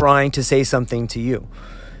position is trying to say something to you.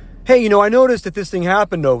 Hey, I noticed that this thing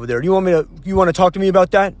happened over there. You want to talk to me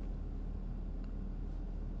about that?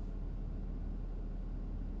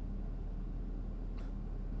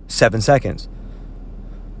 Seven seconds.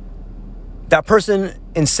 That person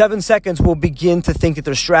in 7 seconds will begin to think that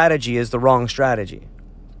their strategy is the wrong strategy.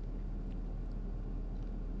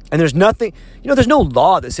 And there's nothing, there's no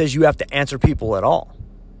law that says you have to answer people at all.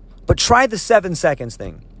 But try the 7 seconds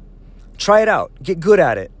thing. Try it out. Get good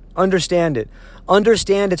at it. Understand it.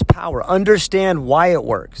 Understand its power. Understand why it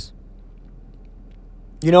works.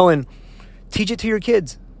 And teach it to your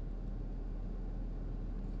kids.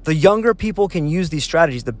 The younger people can use these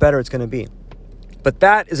strategies, the better it's going to be. But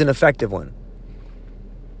that is an effective one.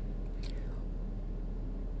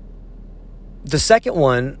 The second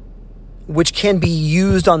one, which can be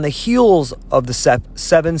used on the heels of the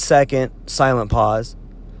 7 second silent pause,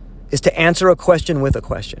 is to answer a question with a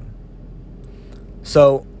question.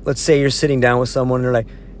 So let's say you're sitting down with someone and they're like,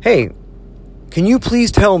 hey, can you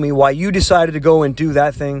please tell me why you decided to go and do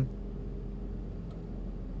that thing?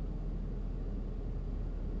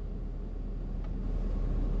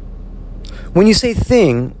 When you say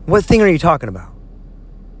thing, what thing are you talking about?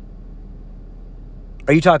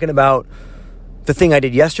 Are you talking about the thing I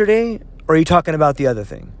did yesterday, or are you talking about the other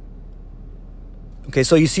thing? Okay,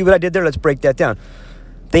 so you see what I did there? Let's break that down.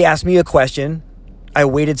 They asked me a question. I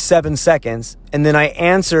waited 7 seconds, and then I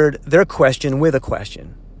answered their question with a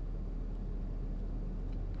question.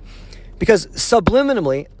 Because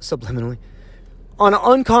subliminally, on an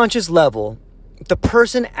unconscious level, the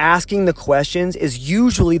person asking the questions is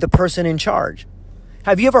usually the person in charge.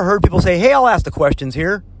 Have you ever heard people say, hey, I'll ask the questions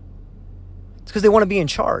here? It's because they want to be in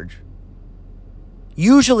charge.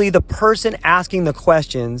 Usually the person asking the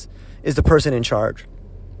questions is the person in charge.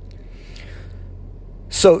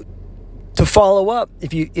 So to follow up,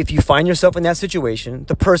 if you find yourself in that situation,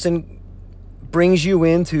 the person brings you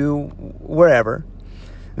into wherever,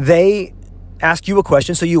 they ask you a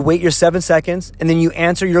question, so you wait your 7 seconds, and then you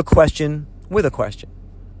answer your question with a question.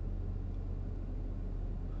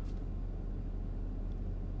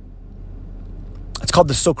 It's called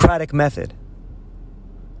the Socratic method.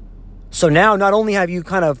 So now not only have you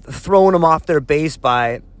kind of thrown them off their base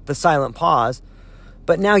by the silent pause,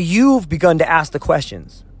 but now you've begun to ask the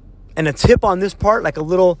questions. And a tip on this part, like a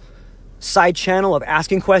little side channel of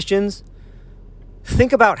asking questions,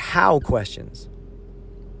 think about how questions.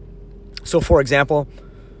 So for example,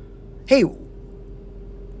 hey,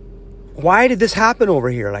 why did this happen over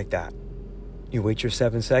here like that? You wait your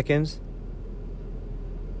 7 seconds.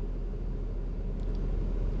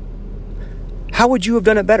 How would you have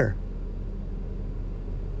done it better?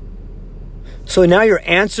 So now you're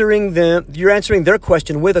answering their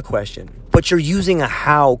question with a question, but you're using a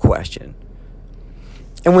how question.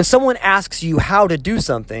 And when someone asks you how to do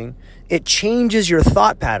something, it changes your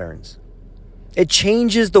thought patterns. It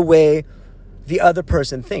changes the way the other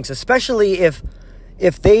person thinks, especially if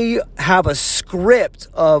they have a script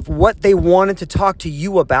of what they wanted to talk to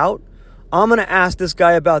you about. I'm going to ask this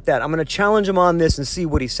guy about that. I'm going to challenge him on this and see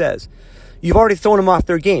what he says. You've already thrown him off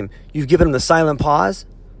their game. You've given him the silent pause.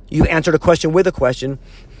 You answered a question with a question.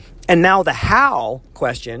 And now the how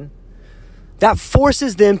question, that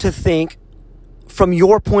forces them to think from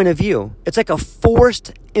your point of view. It's like a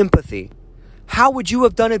forced empathy. How would you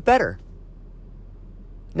have done it better?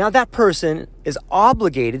 Now that person is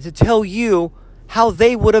obligated to tell you how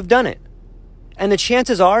they would have done it. And the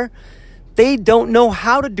chances are they don't know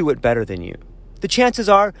how to do it better than you. The chances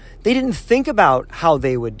are they didn't think about how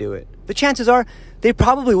they would do it. The chances are they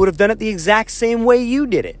probably would have done it the exact same way you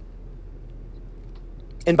did it.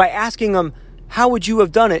 And by asking them, how would you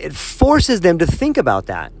have done it? It forces them to think about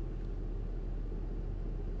that.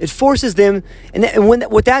 It forces them,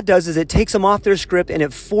 what that does is it takes them off their script, and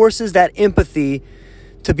it forces that empathy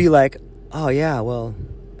to be like, oh yeah, well,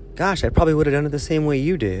 gosh, I probably would have done it the same way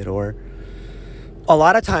you did. Or a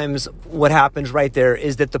lot of times what happens right there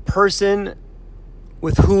is that the person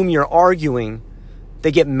with whom you're arguing,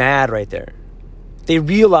 they get mad right there. They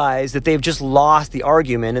realize that they've just lost the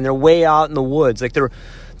argument, and they're way out in the woods. Like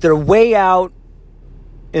they're way out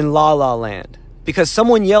in La La Land because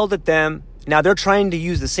someone yelled at them. Now they're trying to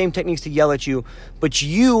use the same techniques to yell at you, but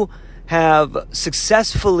you have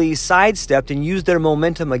successfully sidestepped and used their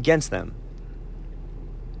momentum against them.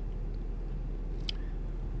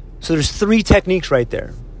 So there's 3 techniques right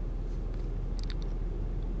there.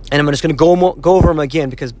 And I'm just going to go over them again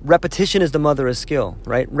because repetition is the mother of skill,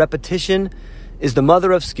 right? Repetition is the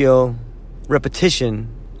mother of skill. Repetition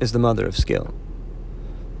is the mother of skill.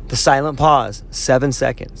 The silent pause, 7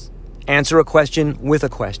 seconds. Answer a question with a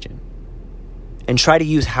question. And try to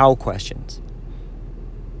use how questions.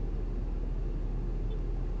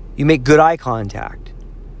 You make good eye contact.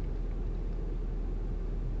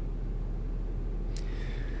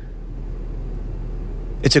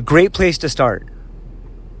 It's a great place to start.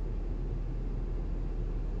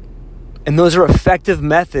 And those are effective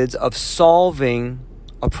methods of solving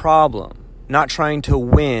a problem, not trying to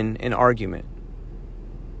win an argument.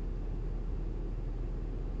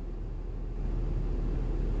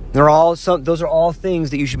 Those are all things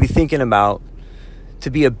that you should be thinking about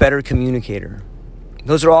to be a better communicator.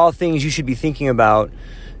 Those are all things you should be thinking about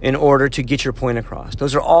in order to get your point across.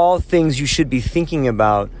 Those are all things you should be thinking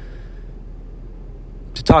about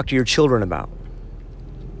to talk to your children about.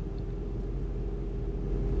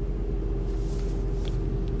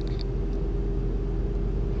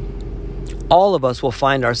 All of us will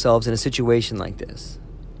find ourselves in a situation like this.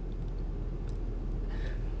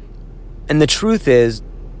 And the truth is,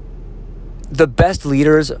 the best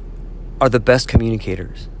leaders are the best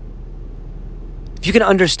communicators. If you can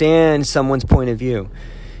understand someone's point of view,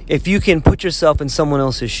 if you can put yourself in someone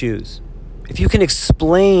else's shoes, if you can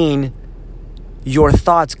explain your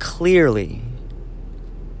thoughts clearly,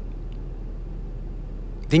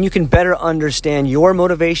 then you can better understand your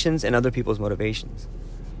motivations and other people's motivations.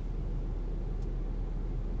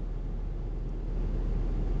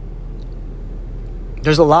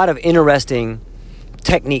 There's a lot of interesting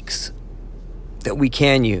techniques that we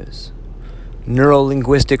can use.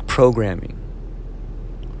 Neuro-linguistic programming,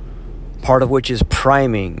 part of which is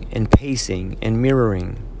priming and pacing and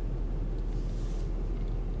mirroring.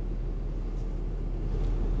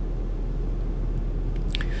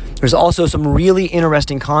 There's also some really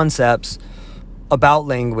interesting concepts about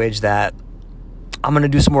language that I'm going to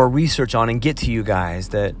do some more research on and get to you guys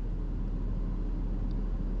that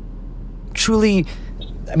truly,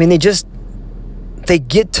 they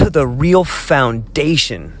get to the real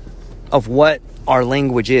foundation of what our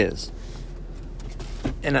language is.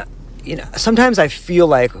 And, sometimes I feel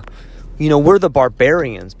like, we're the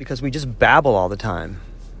barbarians because we just babble all the time.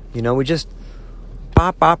 We just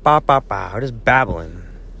we're just babbling.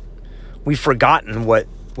 We've forgotten what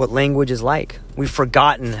language is like. We've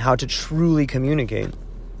forgotten how to truly communicate.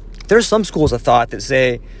 There's some schools of thought that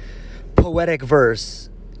say poetic verse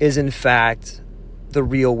is in fact the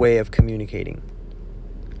real way of communicating.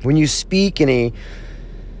 When you speak in a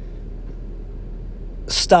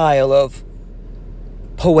style of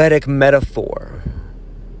poetic metaphor,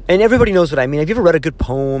 and everybody knows what I mean. Have you ever read a good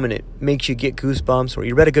poem and it makes you get goosebumps, or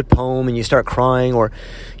you read a good poem and you start crying, or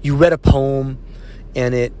you read a poem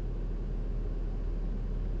and it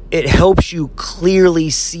helps you clearly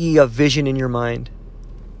see a vision in your mind?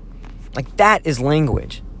 Like, that is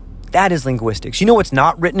language. That is linguistics. You know what's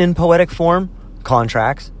not written in poetic form?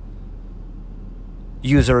 Contracts.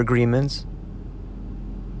 User agreements.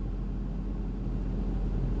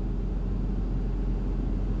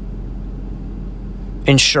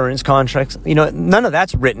 Insurance contracts. None of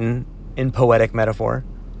that's written in poetic metaphor.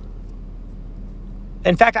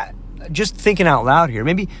 In fact, just thinking out loud here,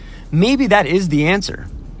 maybe that is the answer.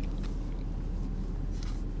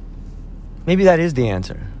 Maybe that is the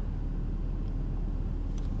answer.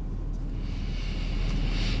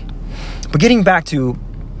 But getting back to,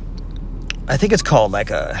 I think it's called like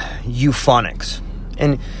a euphonics.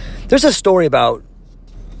 And there's a story about,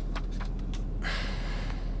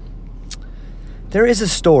 there is a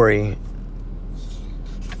story,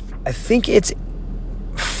 I think it's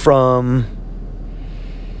from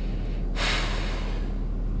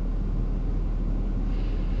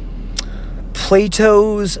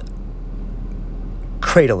Plato's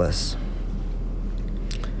Cratylus.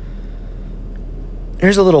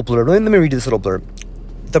 Here's a little blurb. Let me read you this little blurb.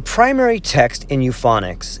 The primary text in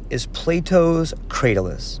euphonics is Plato's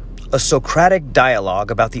Cratylus, a Socratic dialogue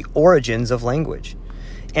about the origins of language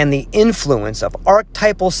and the influence of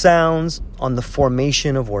archetypal sounds on the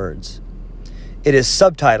formation of words. It is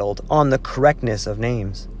subtitled On the Correctness of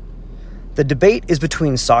Names. The debate is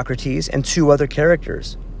between Socrates and two other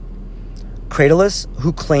characters. Cratylus,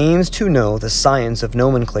 who claims to know the science of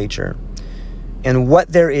nomenclature and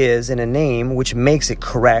what there is in a name which makes it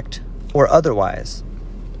correct or otherwise,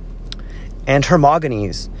 and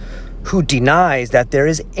Hermogenes, who denies that there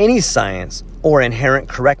is any science or inherent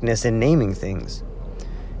correctness in naming things.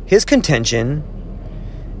 His contention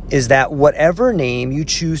is that whatever name you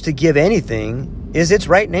choose to give anything is its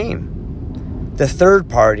right name. The third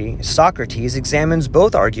party, Socrates, examines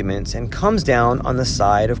both arguments and comes down on the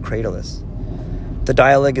side of Cratylus. The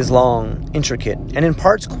dialogue is long, intricate, and in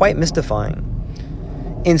parts quite mystifying.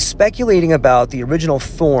 In speculating about the original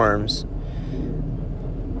forms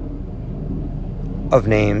of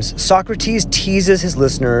names, Socrates teases his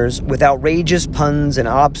listeners with outrageous puns and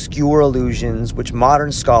obscure allusions which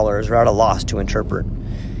modern scholars are at a loss to interpret.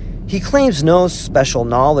 He claims no special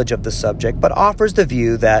knowledge of the subject, but offers the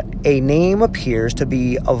view that a name appears to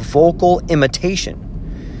be a vocal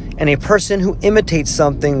imitation, and a person who imitates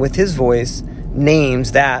something with his voice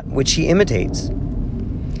names that which he imitates.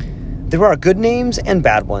 There are good names and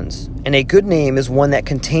bad ones, and a good name is one that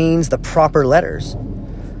contains the proper letters.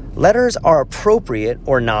 Letters are appropriate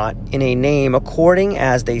or not in a name according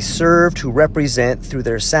as they serve to represent through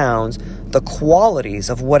their sounds the qualities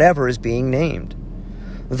of whatever is being named.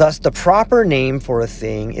 Thus, the proper name for a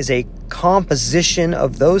thing is a composition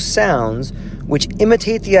of those sounds which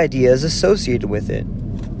imitate the ideas associated with it.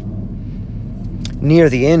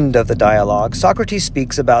 Near the end of the dialogue, Socrates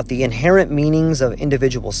speaks about the inherent meanings of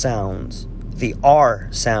individual sounds. The R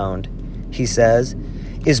sound, he says,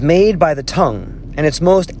 is made by the tongue, and it's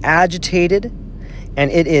most agitated,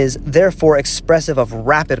 and it is therefore expressive of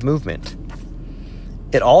rapid movement.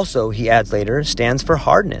 It also, he adds later, stands for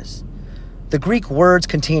hardness. The Greek words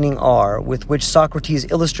containing R, with which Socrates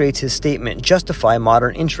illustrates his statement, justify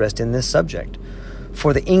modern interest in this subject,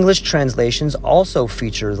 for the English translations also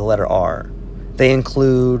feature the letter R. They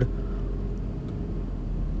include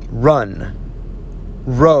run,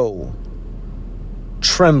 row,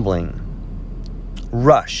 trembling,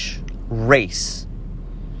 rush, race.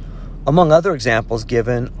 Among other examples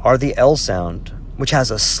given are the L sound, which has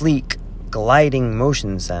a sleek, gliding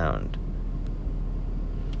motion sound,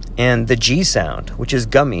 and the G sound, which is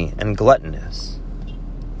gummy and gluttonous.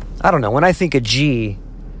 I don't know, when I think of G,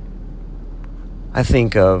 I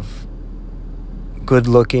think of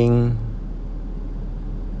good-looking,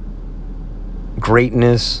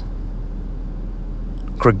 greatness,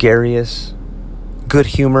 gregarious, good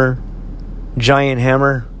humor, giant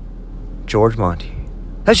hammer, George Monty.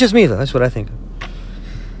 That's just me, though. That's what I think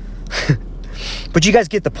of. But you guys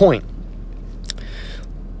get the point.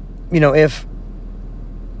 You know, if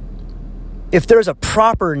there's a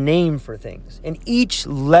proper name for things, and each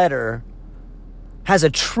letter has a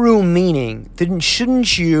true meaning, then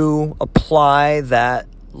shouldn't you apply that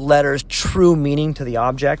letter's true meaning to the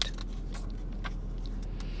object?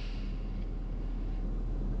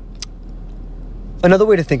 Another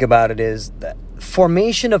way to think about it is that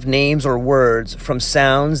formation of names or words from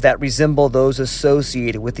sounds that resemble those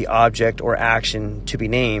associated with the object or action to be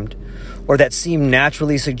named, or that seem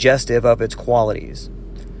naturally suggestive of its qualities.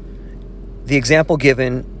 The example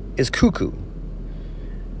given is cuckoo,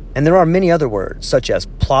 and there are many other words such as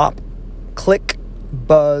plop, click,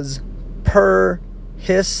 buzz, purr,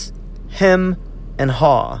 hiss, hem, and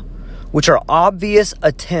haw, which are obvious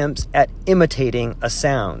attempts at imitating a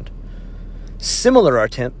sound. Similar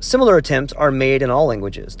attempts are made in all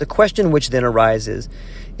languages. The question which then arises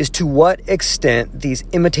is to what extent these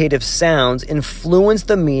imitative sounds influence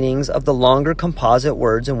the meanings of the longer composite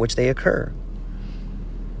words in which they occur.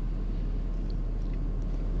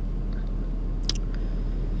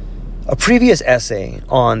 A previous essay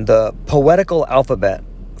on the poetical alphabet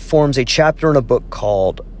forms a chapter in a book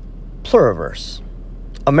called Pluriverse.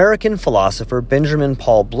 American philosopher Benjamin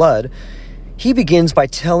Paul Blood, he begins by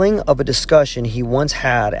telling of a discussion he once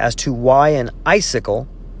had as to why an icicle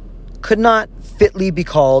could not fitly be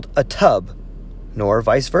called a tub, nor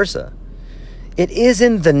vice versa. It is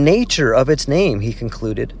in the nature of its name, he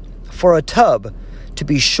concluded, for a tub to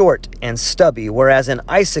be short and stubby, whereas an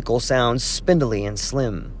icicle sounds spindly and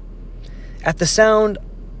slim. At the sound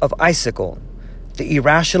of icicle, the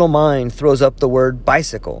irrational mind throws up the word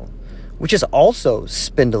bicycle, which is also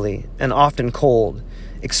spindly and often cold,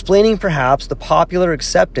 explaining perhaps the popular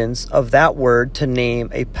acceptance of that word to name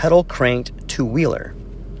a pedal-cranked two-wheeler.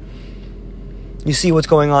 You see what's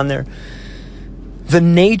going on there? The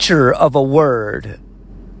nature of a word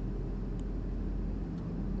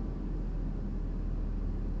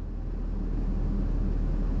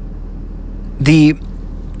the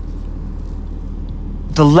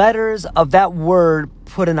letters of that word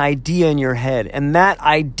put an idea in your head, and that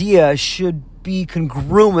idea should be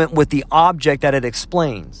congruent with the object that it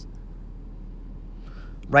explains.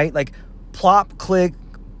 Right? Like plop, click,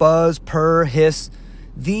 buzz, purr, hiss.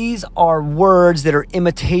 These are words that are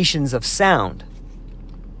imitations of sound.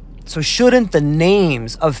 So shouldn't the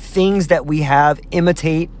names of things that we have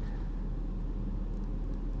imitate?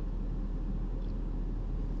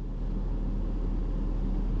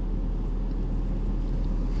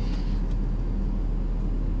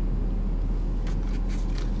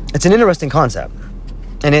 It's an interesting concept.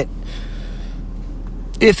 And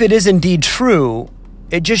if it is indeed true,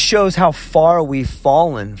 it just shows how far we've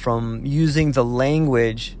fallen from using the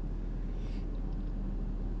language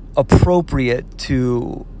appropriate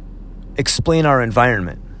to explain our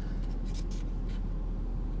environment.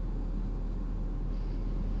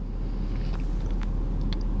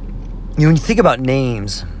 You know, when you think about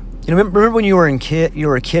names, you know, remember when you were a kid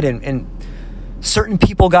and certain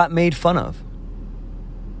people got made fun of.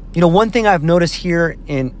 You know, one thing I've noticed here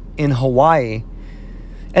in Hawaii,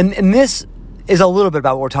 and this is a little bit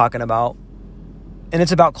about what we're talking about, and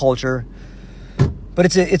it's about culture,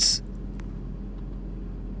 but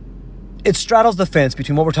it straddles the fence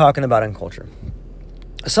between what we're talking about and culture.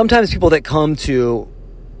 Sometimes people that come to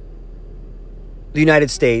the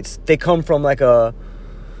United States, they come from like an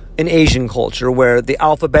Asian culture where the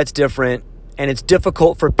alphabet's different, and it's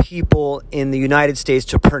difficult for people in the United States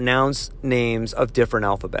to pronounce names of different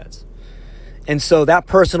alphabets. And so that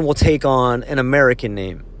person will take on an American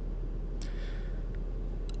name.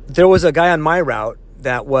 There was a guy on my route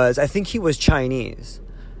that was, I think he was Chinese.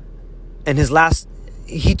 And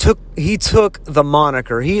he took the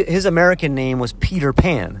moniker. His American name was Peter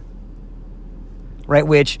Pan. Right?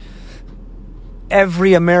 Which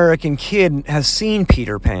every American kid has seen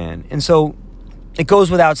Peter Pan. And so it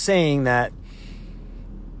goes without saying that,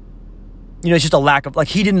 you know, it's just a lack of, like,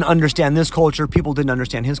 he didn't understand this culture. People didn't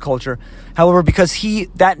understand his culture. However, because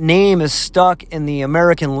that name is stuck in the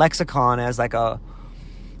American lexicon as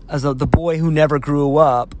the boy who never grew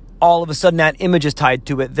up, all of a sudden that image is tied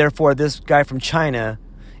to it. Therefore, this guy from China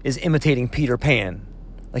is imitating Peter Pan.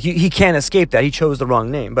 Like, he can't escape that. He chose the wrong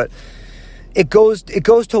name. But it goes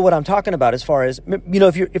to what I'm talking about as far as, you know,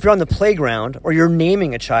 if you're on the playground or you're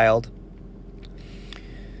naming a child,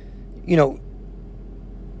 you know,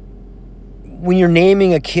 when you're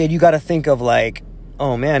naming a kid, you got to think of like,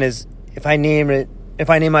 oh man, if I name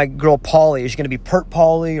my girl Polly, is she going to be Pert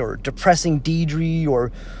Polly or Depressing Deidre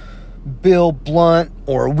or Bill Blunt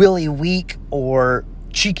or Willie Week or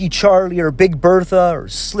Cheeky Charlie or Big Bertha or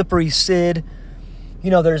Slippery Sid?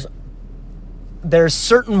 You know, there's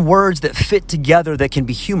certain words that fit together that can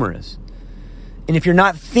be humorous. And if you're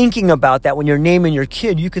not thinking about that when you're naming your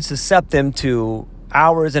kid, you could suscept them to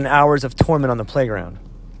hours and hours of torment on the playground.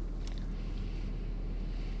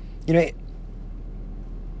 You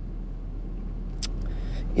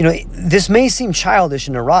know, this may seem childish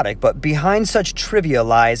and neurotic, but behind such trivia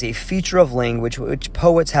lies a feature of language which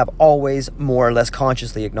poets have always more or less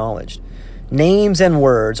consciously acknowledged. Names and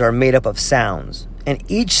words are made up of sounds, and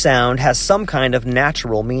each sound has some kind of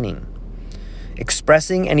natural meaning,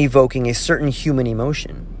 expressing and evoking a certain human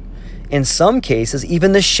emotion. In some cases,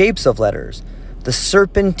 even the shapes of letters, the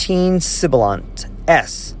serpentine sibilant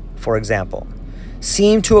S, for example,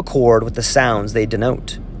 seem to accord with the sounds they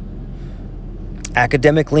denote.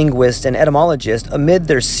 Academic linguists and etymologists, amid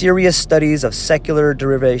their serious studies of secular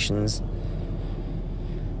derivations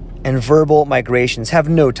and verbal migrations, have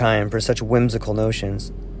no time for such whimsical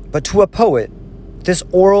notions. But to a poet, this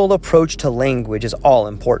oral approach to language is all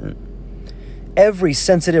important. Every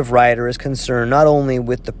sensitive writer is concerned not only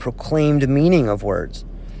with the proclaimed meaning of words,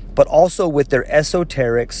 but also with their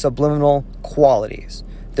esoteric subliminal qualities,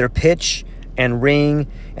 their pitch and ring,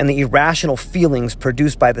 and the irrational feelings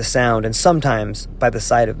produced by the sound and sometimes by the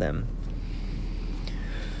sight of them.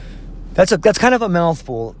 That's kind of a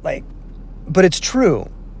mouthful, but it's true.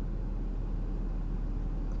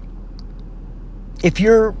 If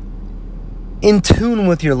you're in tune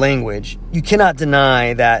with your language, you cannot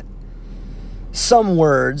deny that some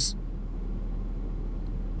words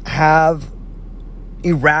have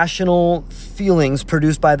irrational feelings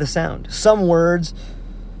produced by the sound. Some words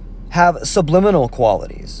have subliminal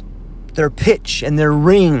qualities. Their pitch and their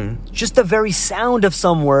ring, just the very sound of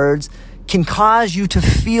some words can cause you to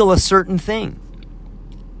feel a certain thing.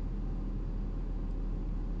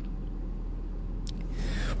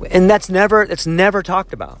 And that's never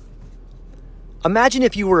talked about. Imagine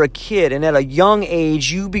if you were a kid and at a young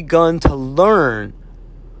age you begun to learn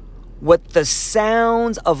what the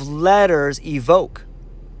sounds of letters evoke.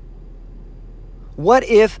 What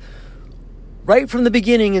if right from the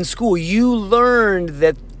beginning in school you learned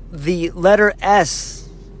that the letter S,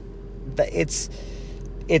 its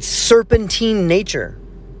serpentine nature,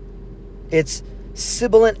 its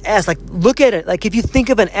sibilant S, like look at it, like if you think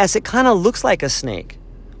of an S, it kind of looks like a snake.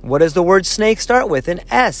 What does the word snake start with? An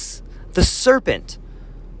S. The serpent.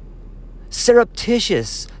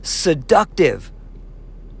 Surreptitious, seductive,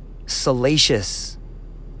 salacious.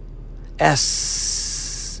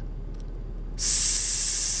 S.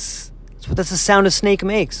 That's the sound a snake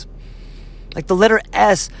makes. Like the letter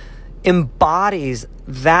S embodies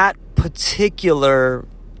that particular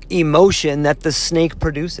emotion that the snake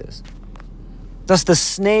produces. Thus, the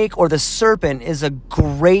snake or the serpent is a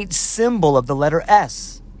great symbol of the letter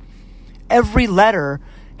S. Every letter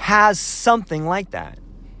has something like that.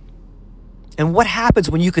 And what happens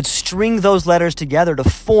when you could string those letters together to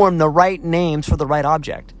form the right names for the right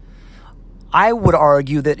object? I would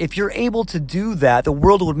argue that if you're able to do that, the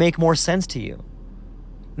world would make more sense to you.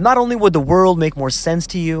 Not only would the world make more sense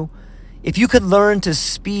to you, if you could learn to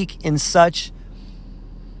speak in such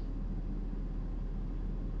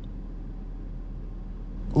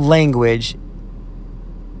language,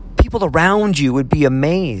 people around you would be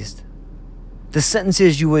amazed. The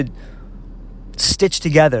sentences you would stitch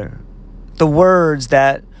together, the words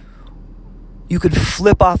that you could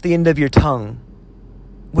flip off the end of your tongue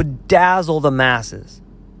would dazzle the masses.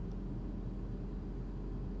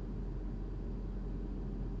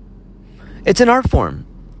 It's an art form.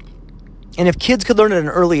 And if kids could learn at an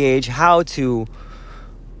early age how to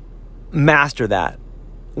master that,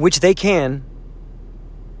 which they can,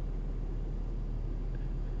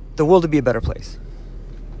 the world would be a better place.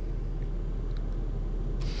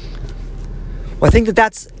 Well, I think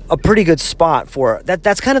that's a pretty good spot for that.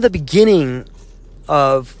 That's kind of the beginning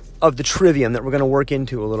of the trivium that we're going to work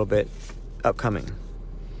into a little bit upcoming.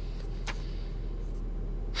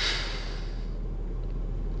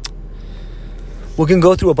 We can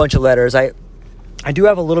go through a bunch of letters. I do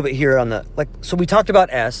have a little bit here on the, so we talked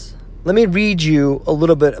about S. Let me read you a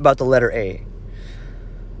little bit about the letter A.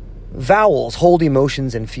 Vowels hold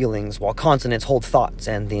emotions and feelings, while consonants hold thoughts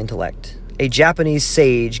and the intellect. A Japanese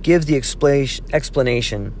sage gives the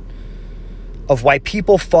explanation of why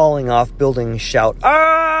people falling off buildings shout,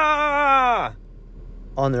 "Ah!"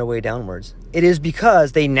 on their way downwards. It is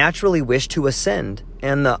because they naturally wish to ascend,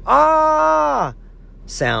 and the "ah"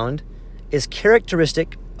 sound is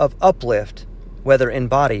characteristic of uplift, whether in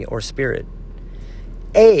body or spirit.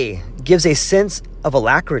 A gives a sense of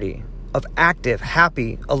alacrity, of active,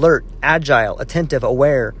 happy, alert, agile, attentive,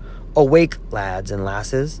 aware, awake lads and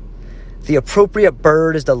lasses. The appropriate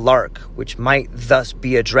bird is the lark, which might thus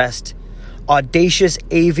be addressed. Audacious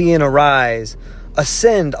avian arise,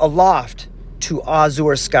 ascend aloft to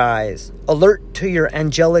azure skies. Alert to your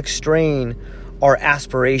angelic strain, our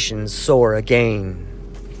aspirations soar again.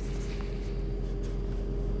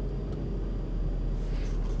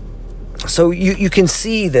 So you can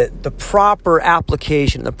see that the proper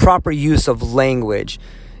application, the proper use of language,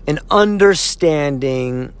 and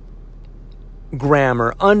understanding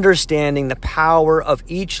grammar, understanding the power of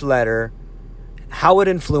each letter, how it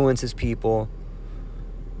influences people,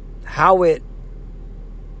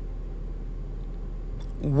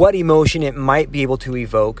 what emotion it might be able to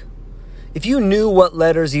evoke. If you knew what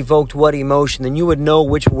letters evoked what emotion, then you would know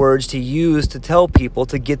which words to use to tell people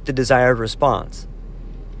to get the desired response.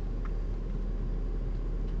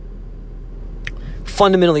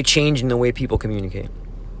 Fundamentally changing the way people communicate.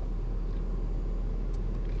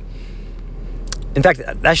 In fact,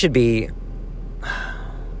 that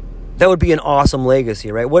would be an awesome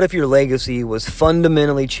legacy, right? What if your legacy was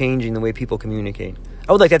fundamentally changing the way people communicate?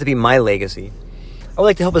 I would like that to be my legacy. I would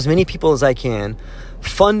like to help as many people as I can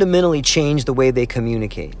fundamentally change the way they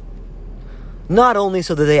communicate. Not only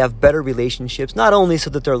so that they have better relationships, not only so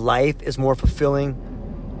that their life is more fulfilling,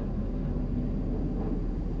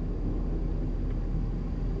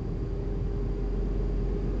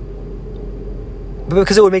 but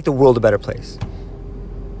because it would make the world a better place.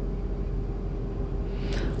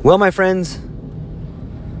 Well, my friends,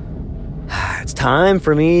 it's time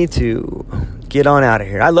for me to get on out of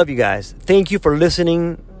here. I love you guys. Thank you for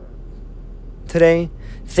listening today.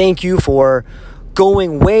 Thank you for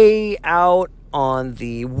going way out on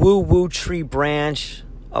the woo-woo tree branch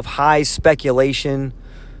of high speculation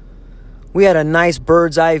we had a nice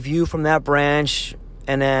bird's eye view from that branch,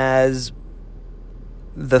 and as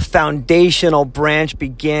the foundational branch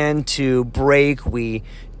began to break, we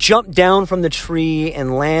jumped down from the tree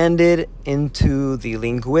and landed into the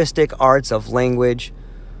linguistic arts of language.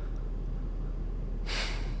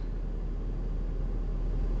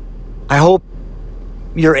 I hope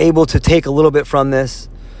you're able to take a little bit from this.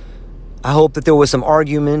 I hope that there was some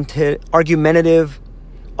argumentative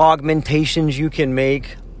augmentations you can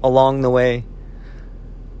make along the way.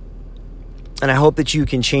 And I hope that you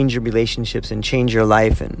can change your relationships and change your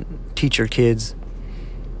life and teach your kids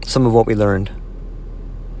some of what we learned.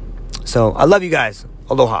 So, I love you guys.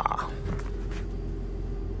 Aloha.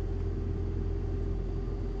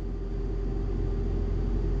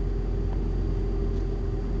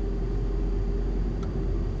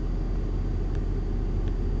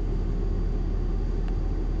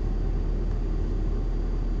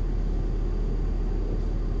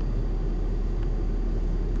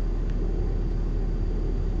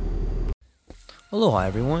 Aloha,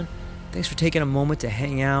 everyone. Thanks for taking a moment to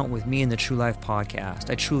hang out with me in the True Life Podcast.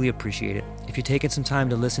 I truly appreciate it. If you're taking some time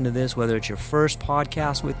to listen to this, whether it's your first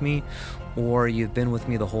podcast with me or you've been with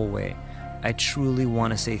me the whole way, I truly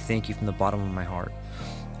want to say thank you from the bottom of my heart.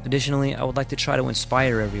 Additionally, I would like to try to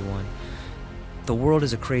inspire everyone. The world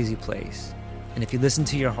is a crazy place, and if you listen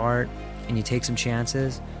to your heart and you take some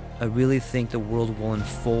chances, I really think the world will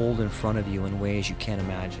unfold in front of you in ways you can't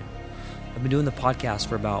imagine. I've been doing the podcast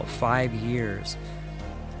for about 5 years.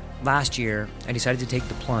 Last year, I decided to take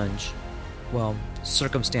the plunge. Well,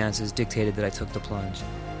 circumstances dictated that I took the plunge,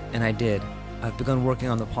 and I did. I've begun working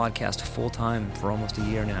on the podcast full-time for almost a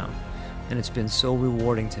year now, and it's been so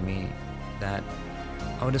rewarding to me that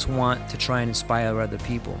I just want to try and inspire other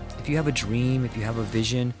people. If you have a dream, if you have a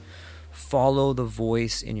vision, follow the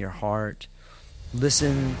voice in your heart,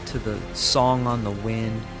 listen to the song on the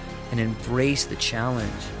wind, and embrace the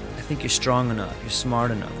challenge. I think you're strong enough, you're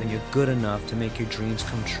smart enough, and you're good enough to make your dreams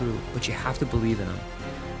come true, but you have to believe in them.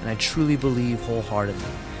 And I truly believe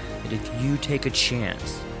wholeheartedly that if you take a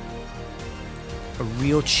chance, a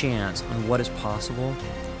real chance on what is possible,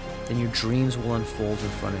 then your dreams will unfold in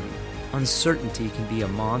front of you. Uncertainty can be a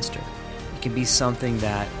monster. It can be something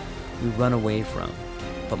that we run away from.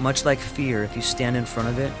 But much like fear, if you stand in front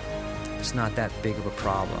of it, it's not that big of a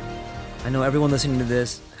problem. I know everyone listening to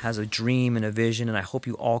this has a dream and a vision, and I hope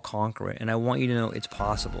you all conquer it. And I want you to know it's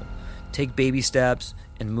possible. Take baby steps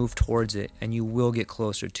and move towards it, and you will get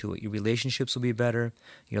closer to it. Your relationships will be better.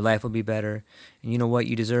 Your life will be better. And you know what?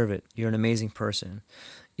 You deserve it. You're an amazing person.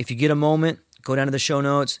 If you get a moment, go down to the show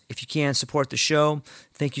notes. If you can, support the show.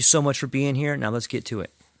 Thank you so much for being here. Now let's get to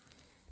it.